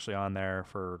was actually on there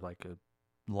for like a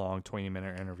long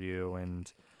 20-minute interview,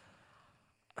 and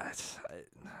I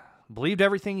believed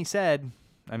everything he said.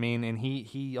 I mean, and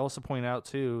he also pointed out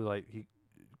too, like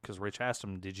because Rich asked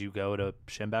him, "Did you go to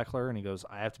Schembechler?" And he goes,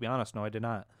 "I have to be honest, no, I did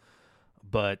not."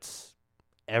 But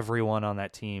everyone on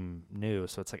that team knew,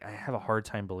 so it's like I have a hard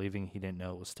time believing he didn't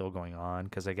know it was still going on,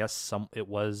 because I guess it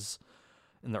was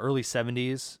in the early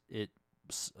 70s.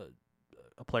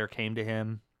 A player came to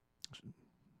him,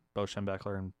 Bo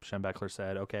Schembechler, and Schembechler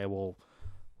said, "Okay, we'll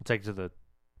take it to the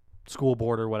school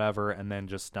board or whatever," and then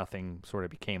just nothing sort of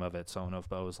became of it. So I don't know if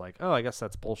Bo was like, "Oh, I guess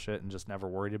that's bullshit," and just never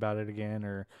worried about it again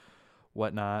or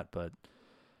whatnot. But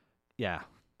yeah,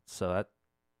 so that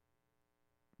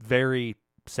very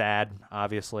sad,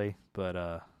 obviously, but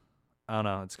I don't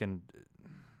know. It's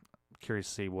curious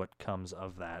to see what comes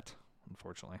of that,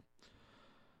 unfortunately.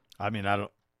 I mean, I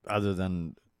don't. Other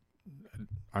than,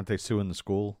 aren't they suing the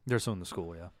school? They're suing the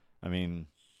school, yeah. I mean,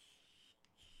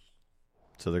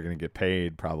 so they're going to get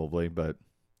paid probably, but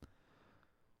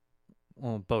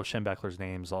Well, Bo Schembechler's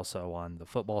name's also on the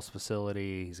football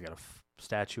facility. He's got a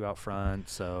statue out front,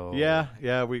 so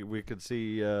yeah, we could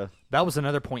see. that was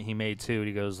another point he made too.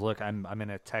 He goes, "Look, I'm in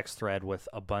a text thread with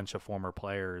a bunch of former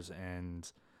players,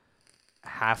 and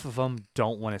half of them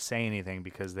don't want to say anything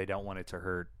because they don't want it to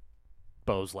hurt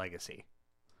Bo's legacy."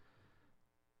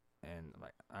 And I'm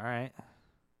like, all right.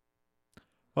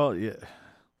 Well, yeah.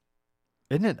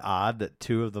 Isn't it odd that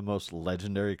two of the most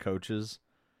legendary coaches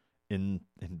in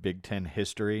Big Ten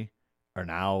history are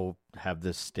now have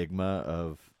this stigma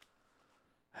of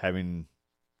having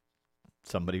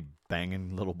somebody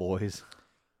banging little boys?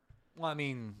 Well, I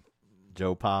mean,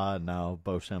 Joe Pa and now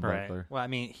Bo Schembechler. right. Well, I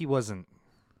mean, he was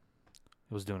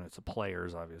doing it to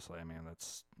players, obviously. I mean,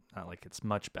 that's not like it's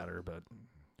much better, but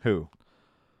Who?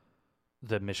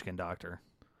 the Michigan doctor.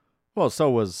 Well, so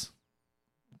was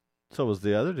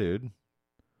the other dude.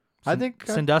 I think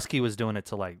Sandusky was doing it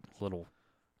to like little.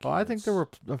 Well, I think kids. there were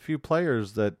a few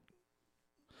players that.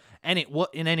 In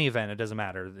any event, it doesn't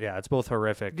matter. Yeah, it's both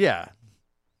horrific. Yeah,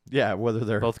 whether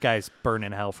they're Both guys burn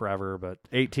in hell forever, but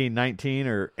 18, 19,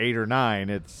 or 8 or 9,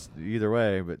 it's either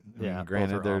way. But I mean, yeah,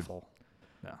 granted, both are they're awful.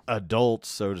 adults,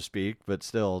 so to speak, but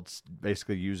still, it's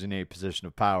basically using a position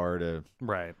of power to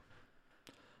Right.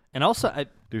 And also, I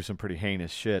do some pretty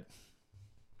heinous shit.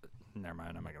 never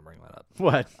mind. I'm not gonna bring that up.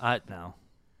 What?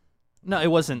 No, it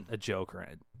wasn't a joke,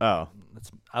 right? Oh,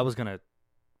 I was gonna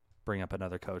bring up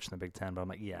another coach in the Big Ten, but I'm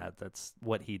like, yeah, that's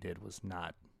what he did was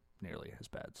not nearly as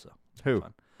bad. So it's who?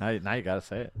 fun. Now you gotta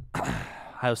say it.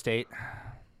 Ohio State,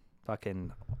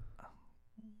 fucking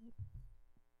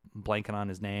blanking on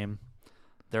his name.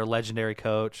 Their legendary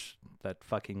coach that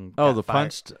fucking Oh, got the fired.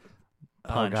 punch.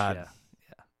 Punch, Oh God. yeah.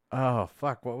 Oh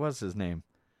fuck! What was his name?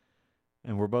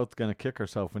 And we're both gonna kick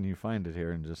ourselves when you find it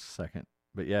here in just a second.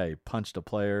 But yeah, he punched a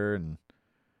player and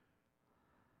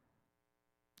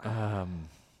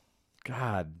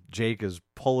God, Jake is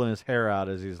pulling his hair out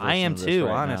as he's. I am listening to this too,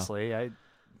 right now. honestly.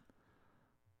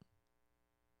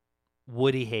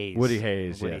 Woody Hayes. Woody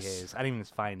Hayes, Woody yes. Hayes. I didn't even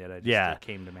find it. It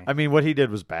came to me. I mean, what he did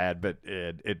was bad, but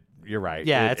it you're right.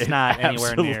 Yeah, it's not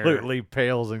anywhere near- absolutely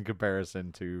pales in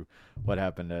comparison to what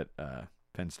happened at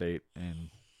Penn State and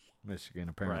Michigan,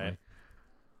 apparently.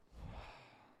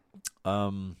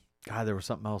 Right. God, there was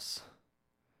something else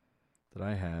that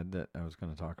I had that I was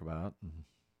going to talk about.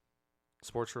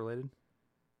 Sports related?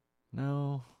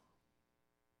 No.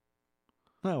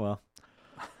 Oh well.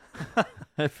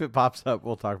 If it pops up,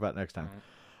 we'll talk about it next time.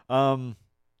 Right.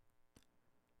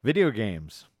 Video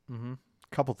games. Mm-hmm.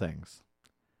 Couple things.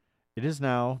 It is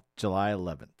now July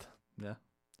 11th. Yeah.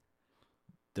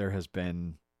 There has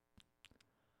been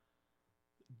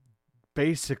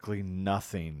basically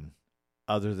nothing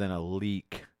other than a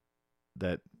leak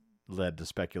that led to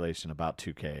speculation about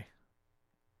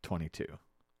 2K22.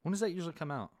 When does that usually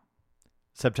come out?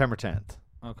 September 10th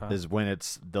Okay. is when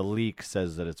the leak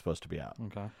says that it's supposed to be out.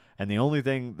 Okay. And the only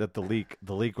thing that the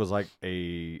leak was like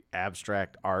a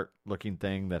abstract art looking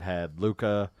thing that had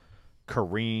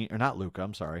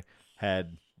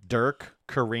had Dirk,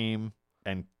 Kareem,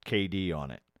 and KD on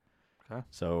it. Okay.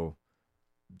 So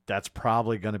that's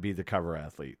probably going to be the cover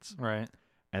athletes. Right.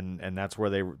 And that's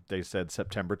where they said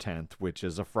September 10th, which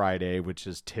is a Friday, which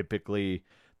is typically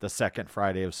the second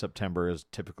Friday of September is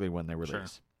typically when they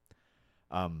release.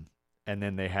 Sure. And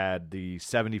then they had the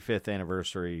 75th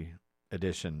anniversary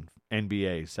edition,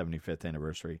 NBA 75th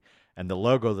anniversary, and the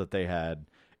logo that they had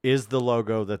is the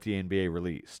logo that the NBA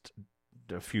released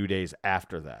a few days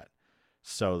after that.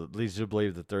 So it leads you to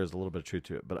believe that there is a little bit of truth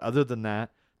to it. But other than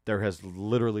that, there has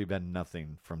literally been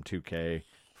nothing from 2K,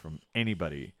 from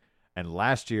anybody. And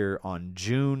last year on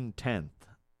June 10th,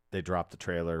 they dropped the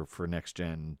trailer for Next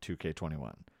Gen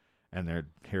 2K21. And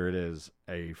here it is,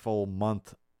 a full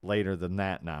month later than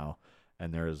that now,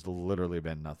 and there has literally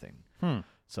been nothing.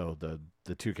 So the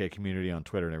 2K community on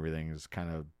Twitter and everything is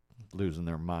kind of losing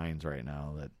their minds right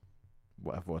now that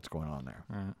what's going on there.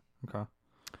 All right.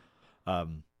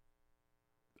 Okay.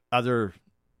 Other,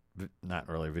 not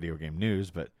really video game news,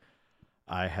 but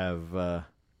I have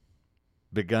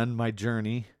begun my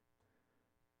journey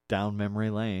down memory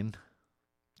lane.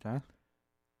 Okay.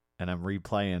 And I'm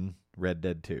replaying Red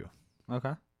Dead 2.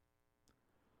 Okay.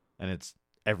 And it's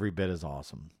every bit as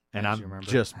awesome. And As you I'm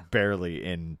remember. just barely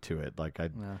into it. Like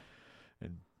Yeah.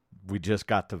 we just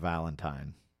got to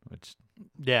Valentine, which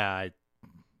Yeah.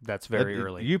 That's very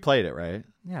early. You played it, right?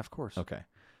 Yeah, of course. Okay.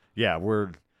 Yeah,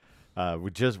 we're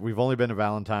We've only been to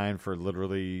Valentine for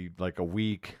literally like a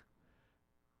week,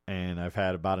 and I've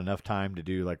had about enough time to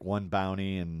do like one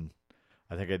bounty, and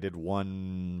I think I did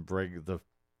the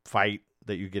fight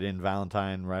that you get in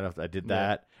Valentine right off. I did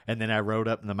that, and then I rode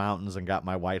up in the mountains and got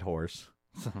my white horse,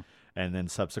 and then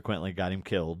subsequently got him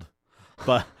killed,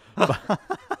 but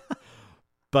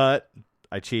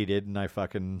I cheated and I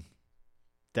fucking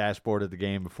dashboarded the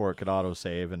game before it could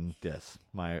autosave, and yes,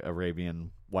 my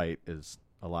Arabian white is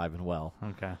alive and well.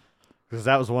 Okay. Because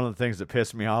that was one of the things that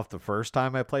pissed me off the first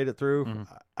time I played it through.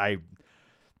 Mm-hmm.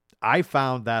 I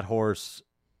found that horse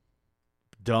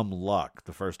dumb luck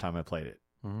the first time I played it,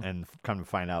 and come to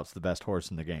find out it's the best horse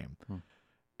in the game.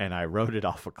 And I rode it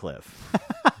off a cliff.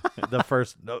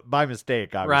 By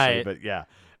mistake, obviously, right. But yeah.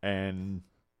 And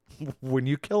when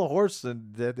you kill a horse,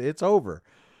 it's over.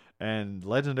 And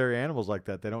legendary animals like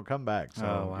that, they don't come back.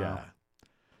 So, yeah.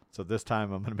 So this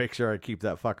time I'm going to make sure I keep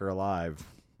that fucker alive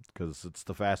because it's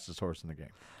the fastest horse in the game.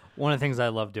 One of the things I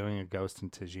love doing at Ghost in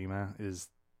Tsushima is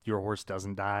your horse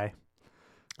doesn't die.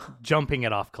 Jumping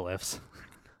it off cliffs.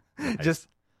 Just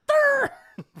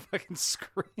fucking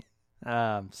scream.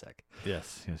 I'm sick.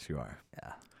 Yes, you are.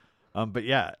 Yeah. But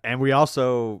yeah, and we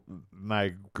also,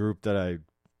 my group that I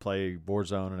play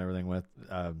Warzone and everything with,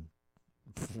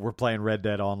 we're playing Red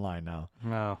Dead Online now.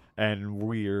 No. And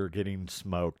we are getting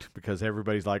smoked because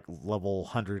everybody's like level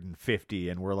 150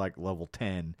 and we're like level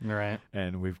 10. Right.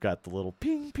 And we've got the little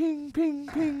ping, ping, ping,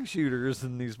 ping shooters,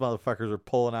 and these motherfuckers are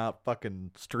pulling out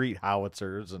fucking street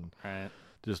howitzers and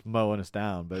just mowing us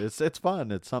down. But it's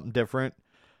fun. It's something different.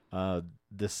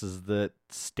 This is the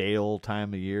stale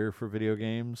time of year for video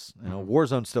games. You know,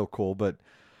 Warzone's still cool, but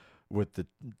with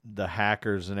the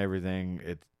hackers and everything,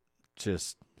 it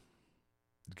just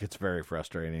gets very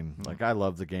frustrating. Like, I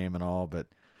love the game and all, but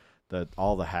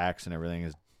all the hacks and everything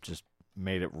has just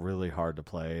made it really hard to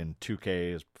play, and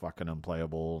 2K is fucking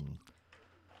unplayable. And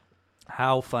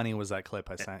how funny was that clip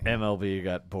I sent you? MLB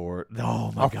got bored.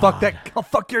 Oh my god! I'll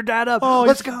fuck your dad up. Oh,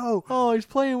 let's go. Oh, he's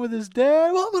playing with his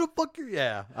dad. Well, I'm gonna fuck your.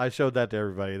 Yeah, I showed that to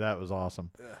everybody. That was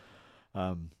awesome.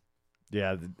 To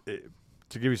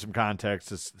give you some context,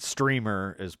 this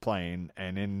streamer is playing,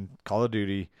 and in Call of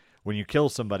Duty, when you kill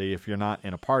somebody, if you're not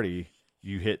in a party,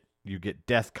 you get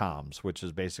death comms, which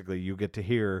is basically you get to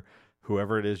hear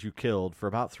whoever it is you killed for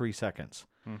about 3 seconds.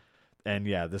 And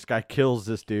yeah, this guy kills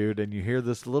this dude, and you hear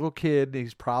this little kid,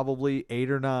 he's probably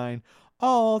 8 or 9.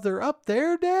 Oh, they're up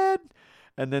there, Dad?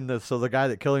 And then the guy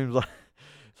that killed him is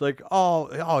like,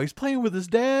 oh, he's playing with his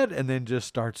dad, and then just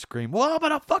starts screaming, well, I'm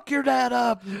going to fuck your dad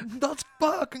up. Let's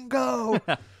fucking go.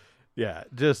 Yeah,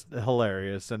 just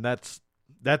hilarious. And that's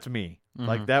me. Mm-hmm.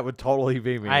 Like, that would totally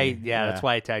be me. That's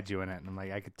why I tagged you in it. And I'm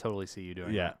like, I could totally see you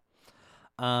doing that.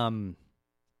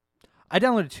 I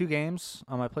downloaded 2 games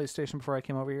on my PlayStation before I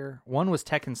came over here. One was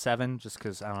Tekken 7, just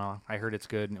because, I don't know, I heard it's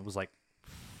good, and it was like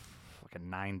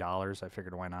 $9. I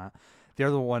figured, why not? The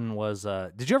other one was,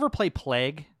 did you ever play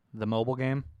Plague, the mobile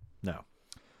game? No.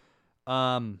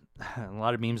 A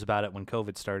lot of memes about it when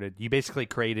COVID started. You basically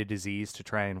create a disease to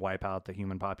try and wipe out the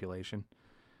human population.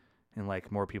 And,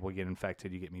 like, more people get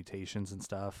infected, you get mutations and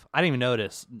stuff. I didn't even know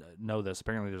this.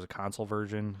 Apparently there's a console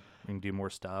version. You can do more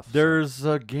stuff. There's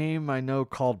a game I know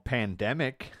called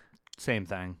Pandemic. Same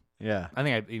thing. Yeah. I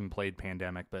think I even played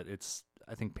Pandemic, but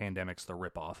I think Pandemic's the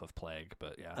ripoff of Plague,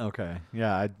 but yeah. Okay.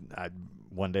 Yeah, I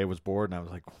one day was bored, and I was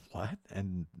like, what?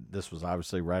 And this was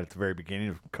obviously right at the very beginning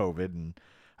of COVID, and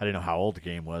I didn't know how old the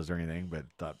game was or anything, but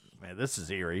thought, man, this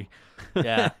is eerie.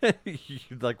 Yeah.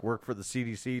 You'd like work for the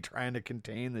CDC trying to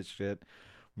contain this shit.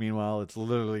 Meanwhile, it's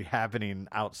literally happening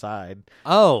outside.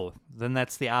 Oh, then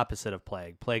that's the opposite of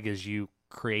Plague. Plague is you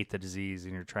create the disease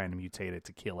and you're trying to mutate it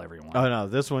to kill everyone. Oh no,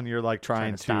 this one you're like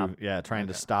trying to stop.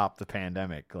 To stop the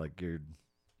pandemic. Like you're.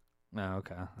 Oh,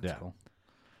 okay. That's cool.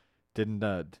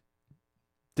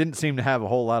 Didn't seem to have a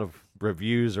whole lot of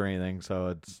reviews or anything, so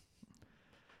it's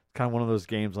kind of one of those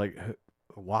games like,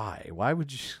 why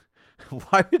would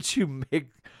you make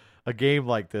a game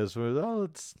like this where,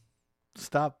 let's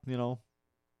stop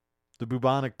the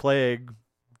bubonic plague.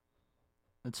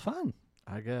 It's fun,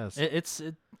 I guess. It's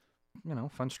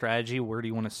fun strategy. Where do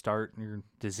you want to start your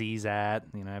disease at?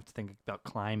 I have to think about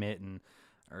climate and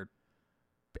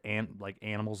like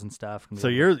animals and stuff. So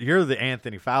you're the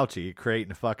Anthony Fauci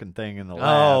creating a fucking thing in the lab.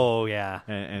 Oh yeah,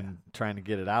 and trying to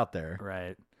get it out there.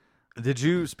 Right.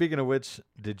 Speaking of which,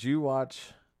 did you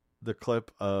watch the clip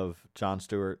of Jon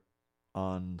Stewart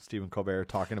on Stephen Colbert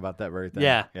talking about that very thing?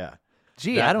 Yeah. Yeah.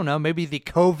 Gee, I don't know. Maybe the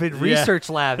COVID research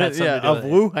lab had something to do with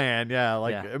it. Wuhan. Yeah.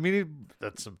 Like, I mean,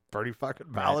 that's a pretty fucking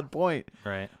valid point.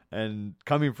 Right. And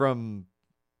coming from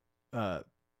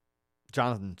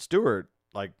Jonathan Stewart,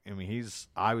 like, I mean, he's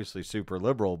obviously super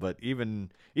liberal, but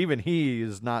even he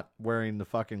is not wearing the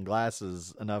fucking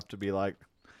glasses enough to be like,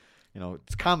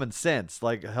 it's common sense.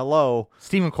 Like, hello.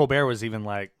 Stephen Colbert was even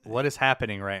like, what is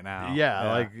happening right now?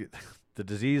 Yeah, like the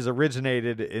disease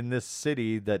originated in this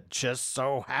city that just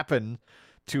so happened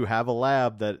to have a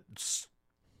lab that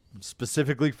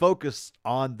specifically focused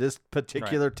on this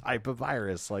particular type of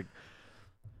virus. Like,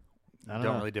 I don't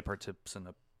know. really dip our toes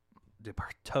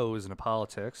into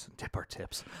politics. Dip our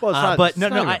tips. Well, it's not, but it's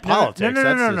not even politics. No.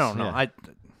 That's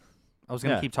just- I was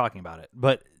going to keep talking about it,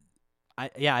 but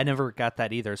I never got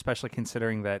that either, especially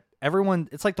considering that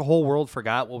it's like the whole world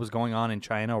forgot what was going on in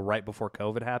China right before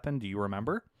COVID happened. Do you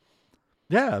remember?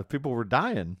 Yeah, people were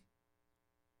dying.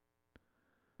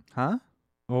 Huh?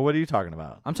 Well, what are you talking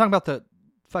about? I'm talking about the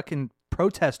fucking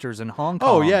protesters in Hong Kong.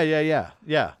 Oh,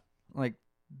 yeah. Like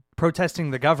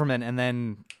protesting the government, and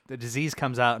then the disease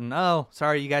comes out, and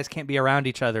sorry, you guys can't be around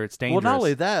each other. It's dangerous. Well, not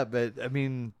only that, but I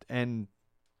mean, and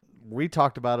we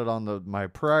talked about it on my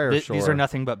prior show. These are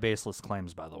nothing but baseless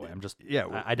claims, by the way. I'm just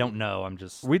I don't know.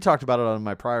 We talked about it on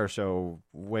my prior show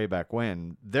way back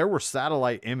when. There were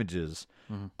satellite images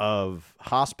of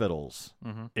hospitals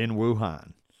in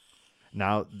Wuhan.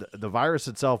 Now, the virus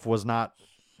itself was not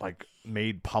like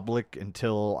made public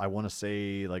until I want to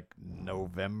say like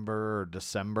November or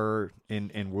December in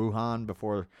Wuhan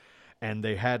before, and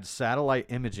they had satellite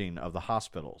imaging of the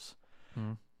hospitals,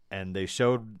 and they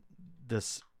showed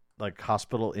this like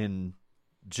hospital in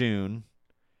June,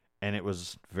 and it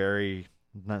was very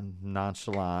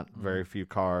nonchalant, very few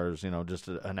cars, just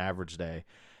an average day,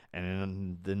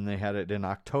 and then they had it in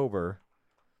October.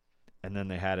 And then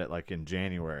they had it like in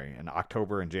January, and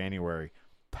October and January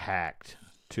packed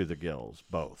to the gills,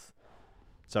 both.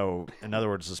 So, in other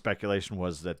words, the speculation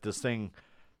was that this thing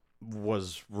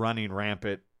was running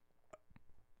rampant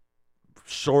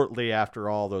shortly after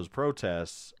all those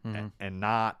protests, and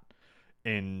not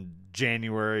in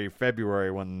January, February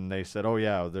when they said, "Oh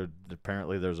yeah,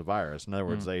 apparently there's a virus." In other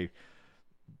words,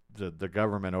 the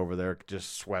government over there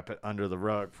just swept it under the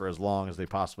rug for as long as they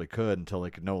possibly could until they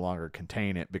could no longer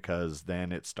contain it, because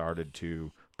then it started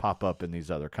to pop up in these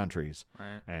other countries.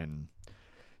 Right. And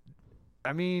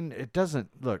I mean, it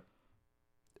doesn't look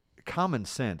common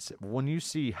sense when you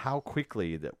see how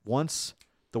quickly that once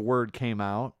the word came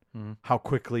out, how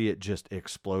quickly it just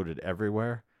exploded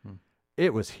everywhere.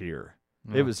 It was here.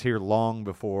 It was here long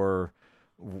before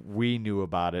we knew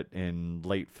about it in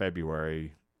late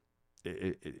February.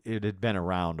 It had been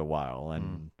around a while,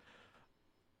 and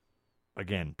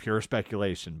again, pure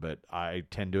speculation, but I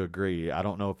tend to agree. I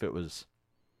don't know if it was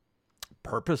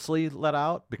purposely let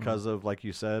out because of, like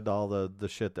you said, all the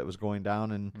shit that was going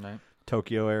down in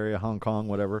Tokyo area, Hong Kong,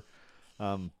 whatever.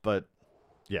 But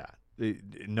yeah,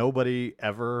 nobody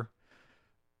ever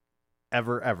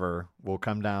will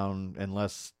come down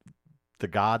unless the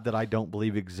God that I don't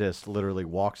believe exists literally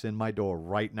walks in my door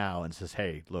right now and says,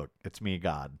 "Hey, look, it's me,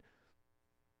 God."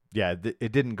 Yeah,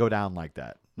 it didn't go down like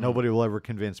that. Nobody will ever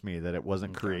convince me that it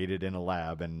wasn't created in a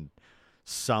lab and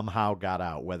somehow got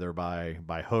out, whether by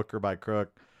hook or by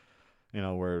crook,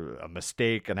 where a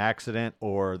mistake, an accident,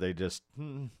 or they just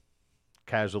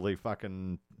casually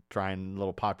fucking trying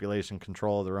little population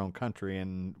control of their own country,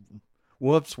 and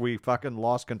whoops, we fucking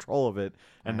lost control of it,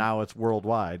 and now it's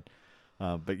worldwide.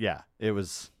 But yeah, it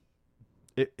was.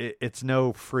 It's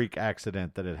no freak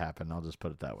accident that it happened. I'll just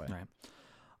put it that way. Right.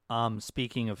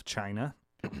 Speaking of China,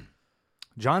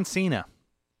 John Cena.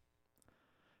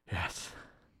 Yes.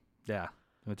 Yeah.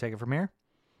 You want to take it from here?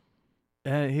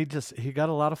 He got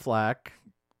a lot of flack.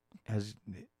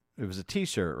 It was a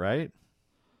T-shirt, right?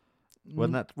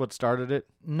 Wasn't that what started it?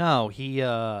 No, he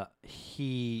was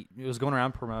going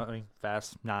around promoting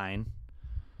Fast 9.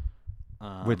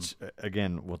 Which,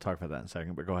 again, we'll talk about that in a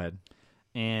second, but go ahead.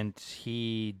 And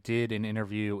he did an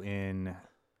interview in...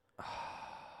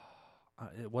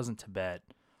 it wasn't Tibet.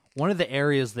 One of the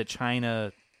areas that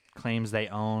China claims they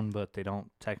own, but they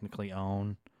don't technically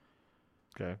own.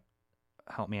 Okay.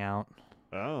 Help me out.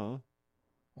 Oh.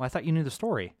 Well, I thought you knew the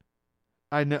story.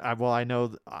 I know. Well, I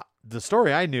know the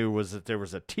story I knew was that there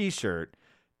was a T-shirt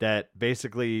that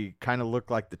basically kind of looked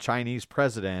like the Chinese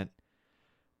president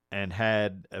and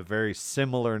had a very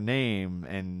similar name,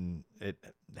 and it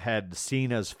had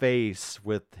Cena's face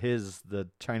with the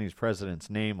Chinese president's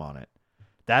name on it.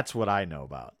 That's what I know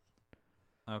about.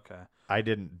 Okay.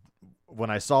 When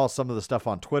I saw some of the stuff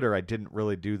on Twitter, I didn't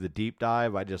really do the deep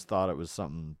dive. I just thought it was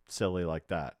something silly like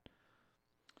that.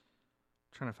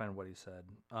 I'm trying to find what he said.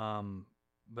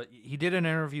 But he did an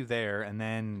interview there, and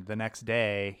then the next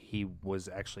day he was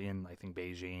actually in, I think,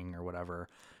 Beijing or whatever,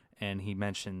 and he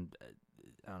mentioned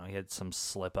I don't know, he had some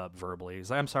slip up verbally.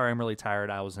 He's like, I'm sorry, I'm really tired.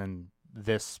 I was in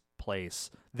this place,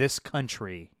 this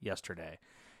country yesterday.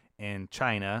 And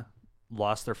China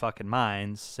lost their fucking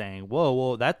minds saying,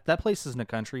 whoa, that place isn't a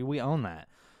country. We own that.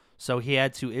 So he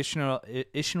had to issue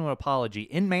an apology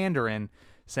in Mandarin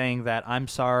saying that I'm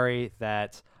sorry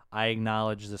that I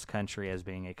acknowledge this country as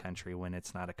being a country when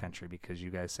it's not a country because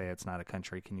you guys say it's not a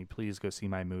country. Can you please go see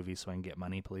my movie so I can get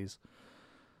money, please?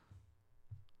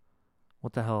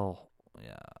 What the hell?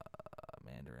 Yeah,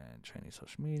 Mandarin, Chinese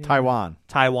social media.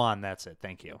 Taiwan, that's it.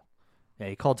 Thank you. Yeah,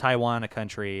 he called Taiwan a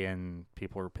country and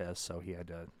people were pissed, so he had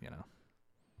to,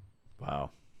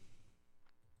 Wow.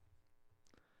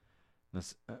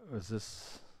 Was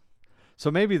this...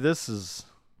 So maybe this is...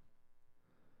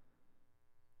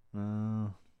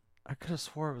 I could have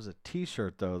swore it was a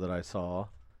T-shirt, though, that I saw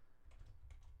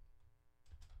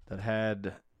that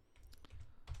had...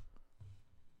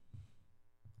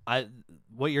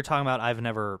 What you're talking about, I've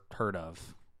never heard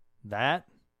of. That?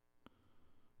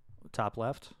 Top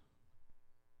left?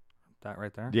 That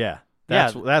right there? Yeah.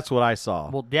 That's what I saw.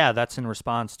 Well, yeah, that's in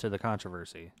response to the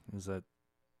controversy. Is that,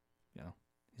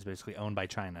 he's basically owned by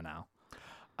China now.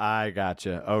 I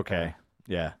gotcha. Okay.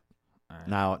 Yeah. All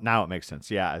right. Now it makes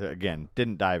sense. Yeah, again,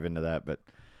 didn't dive into that, but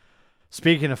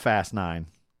speaking of Fast 9,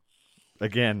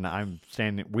 again,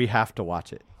 we have to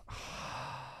watch it.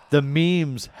 The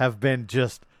memes have been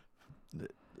just...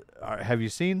 Have you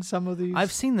seen some of these?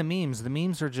 I've seen the memes. The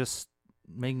memes are just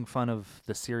making fun of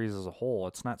the series as a whole.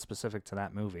 It's not specific to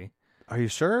that movie. Are you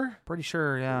sure? Pretty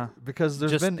sure, yeah. Because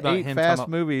there's Just been about 8 him Fast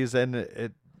talking movies,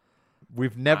 and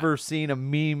we've never seen a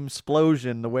meme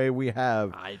explosion the way we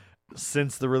have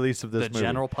since the release of this movie. The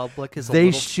general public is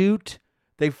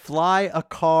They fly a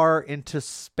car into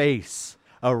space.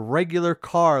 A regular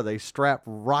car, they strap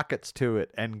rockets to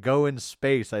it and go in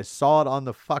space. I saw it on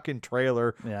the fucking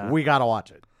trailer. Yeah. We got to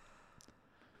watch it.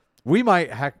 We might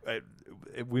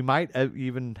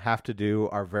even have to do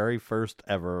our very first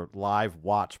ever live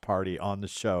watch party on the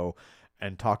show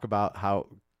and talk about how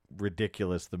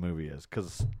ridiculous the movie is.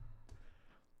 Because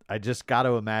I just got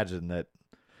to imagine that.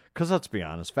 Because let's be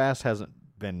honest, Fast hasn't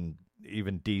been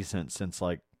even decent since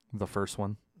like the first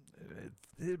one.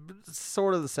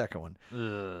 Sort of the second one.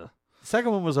 Ugh. The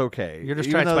second one was okay. You're even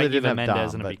distracted though by they didn't Eva have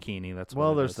Mendes Dom, in a but- bikini. That's Well,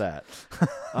 what it there's is. that.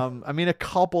 I mean, a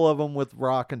couple of them with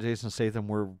Rock and Jason Statham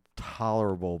were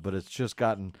tolerable, but it's just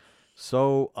gotten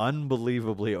so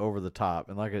unbelievably over the top.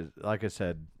 And like I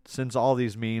said, since all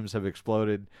these memes have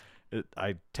exploded,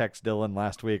 I text Dylan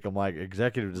last week. I'm like,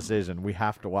 executive decision. We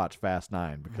have to watch Fast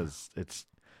 9 because it's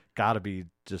got to be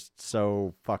just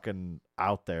so fucking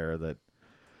out there that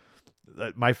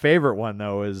my favorite one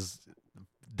though is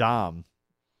Dom.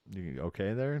 You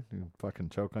okay there? You fucking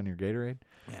choke on your Gatorade?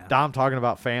 Yeah. Dom talking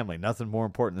about family. Nothing more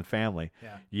important than family.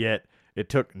 Yeah. Yet it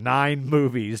took 9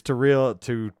 movies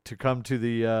to come to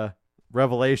the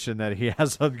revelation that he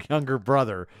has a younger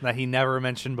brother That he never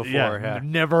mentioned before. Yeah.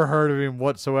 Never heard of him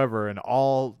whatsoever. And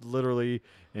all literally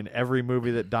in every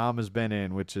movie that Dom has been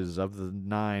in, which is of the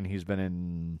 9, he's been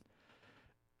in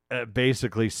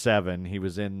basically 7. He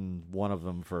was in one of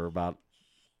them for about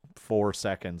 4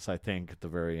 seconds, I think, at the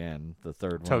very end. The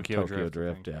third one, Tokyo Drift,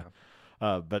 Drift, I yeah.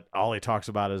 think, But all he talks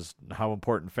about is how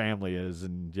important family is,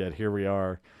 and yet here we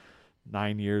are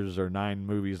 9 years or 9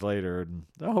 movies later. And,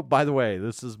 oh, by the way,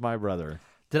 this is my brother.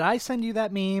 Did I send you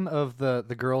that meme of the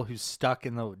girl who's stuck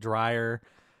in the dryer?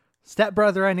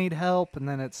 Stepbrother, I need help. And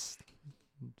then it's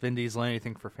Vin Diesel,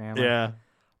 anything for family. Yeah.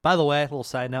 By the way, a little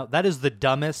side note, that is the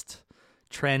dumbest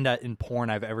trend in porn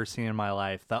I've ever seen in my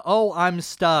life. I'm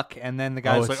stuck, and then the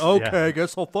guy's like, it's- okay, yeah. I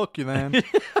guess I'll fuck you then.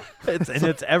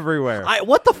 It's everywhere.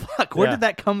 What the fuck? Where Yeah. did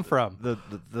that come from?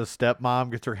 The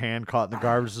stepmom gets her hand caught in the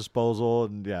garbage disposal,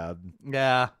 and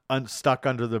Yeah. Stuck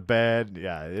under the bed.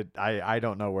 Yeah, I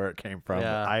don't know where it came from.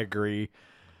 Yeah. But I agree.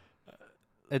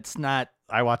 It's not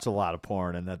I watch a lot of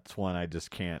porn, and that's one I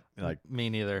just can't like. me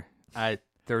neither.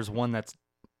 There's one that's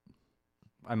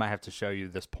I might have to show you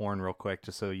this porn real quick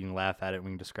just so you can laugh at it and we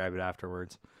can describe it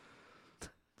afterwards.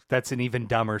 That's an even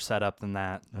dumber setup than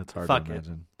that. That's hard Fuck to it.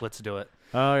 imagine. Let's do it.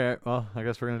 Oh yeah. Well, I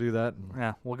guess we're gonna do that.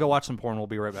 Yeah, we'll go watch some porn. We'll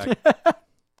be right back.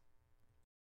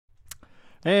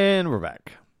 And we're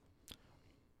back.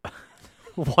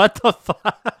 What the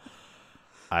fuck?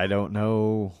 I don't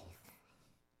know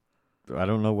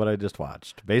what I just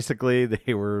watched. Basically,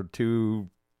 they were 2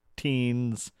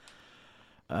 teens.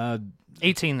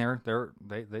 18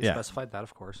 they Yeah. specified that,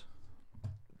 of course.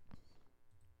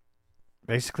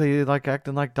 Basically, like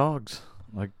acting like dogs.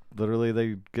 Like literally,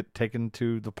 they get taken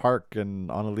to the park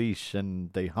and on a leash,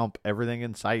 and they hump everything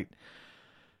in sight.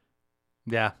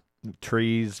 Yeah.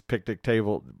 Trees, picnic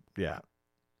table. Yeah.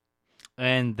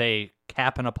 And they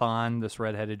happen upon this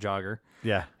redheaded jogger.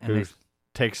 Yeah, And who they-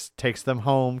 takes them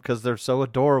home because they're so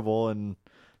adorable, and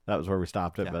that was where we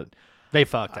stopped it. Yeah. But They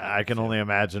fucked up. I can only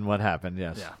imagine what happened.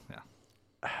 Yes.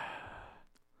 Yeah.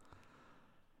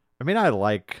 I mean, I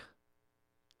like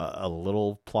a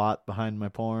little plot behind my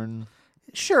porn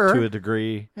Sure. to a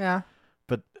degree, Yeah.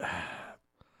 but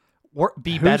Or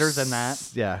be who's- better than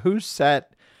that. Yeah, who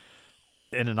sat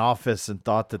in an office and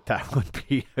thought that would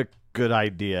be a good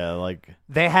idea? Like,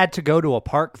 They had to go to a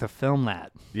park to film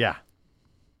that. yeah,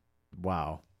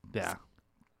 wow. Yeah.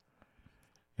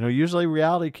 You know, usually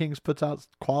Reality Kings puts out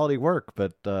quality work,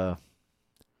 but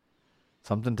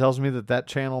something tells me that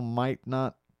channel might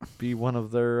not be one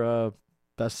of their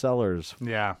best sellers.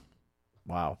 Yeah.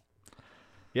 Wow.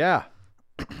 Yeah.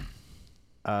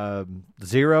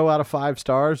 0 out of 5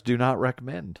 stars. Do not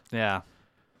recommend. Yeah.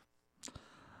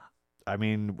 I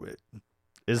mean,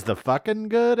 is the fucking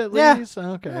good at Yeah. least?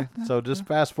 Okay. So just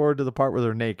fast forward to the part where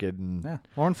they're naked and Yeah.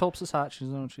 Lauren Phillips is hot. She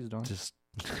knows what she's doing. just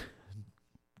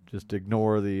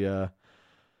ignore the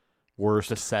worst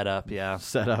The setup. Yeah.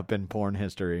 setup in porn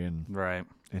history and Right.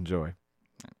 enjoy.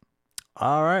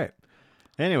 All right.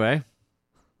 Anyway,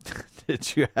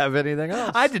 did you have anything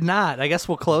else? I did not. I guess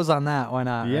we'll close on that. Why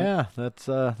not? right? Yeah,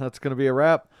 that's gonna be a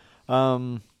wrap.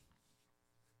 Freedom.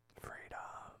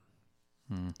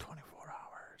 24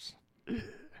 hours. I'll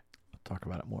talk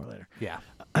about it more later. Yeah.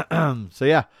 So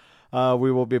yeah,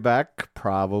 we will be back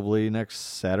probably next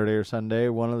Saturday or Sunday,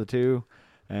 one of the two,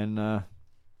 and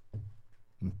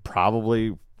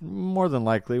probably more than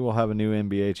likely we'll have a new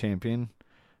NBA champion,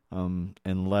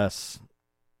 unless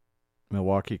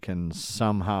Milwaukee can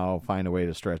somehow find a way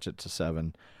to stretch it to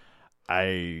 7.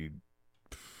 I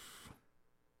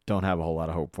don't have a whole lot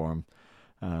of hope for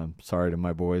them. Sorry to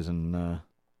my boys in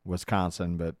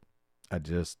Wisconsin, but I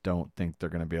just don't think they're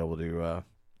going to be able to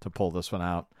pull this one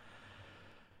out.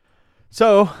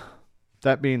 So,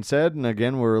 that being said, and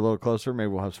again, we're a little closer. Maybe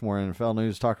we'll have some more NFL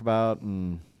news to talk about,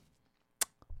 and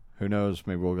who knows,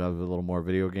 maybe we'll have a little more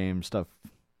video game stuff,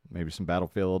 maybe some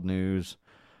Battlefield news.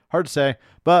 Hard to say,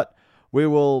 but we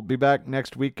will be back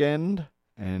next weekend,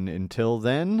 and until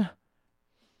then,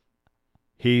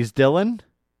 he's Dylan.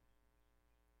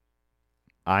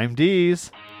 I'm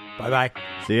Deez. Bye-bye.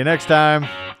 See you next time.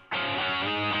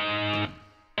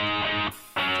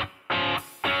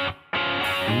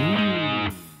 Ooh.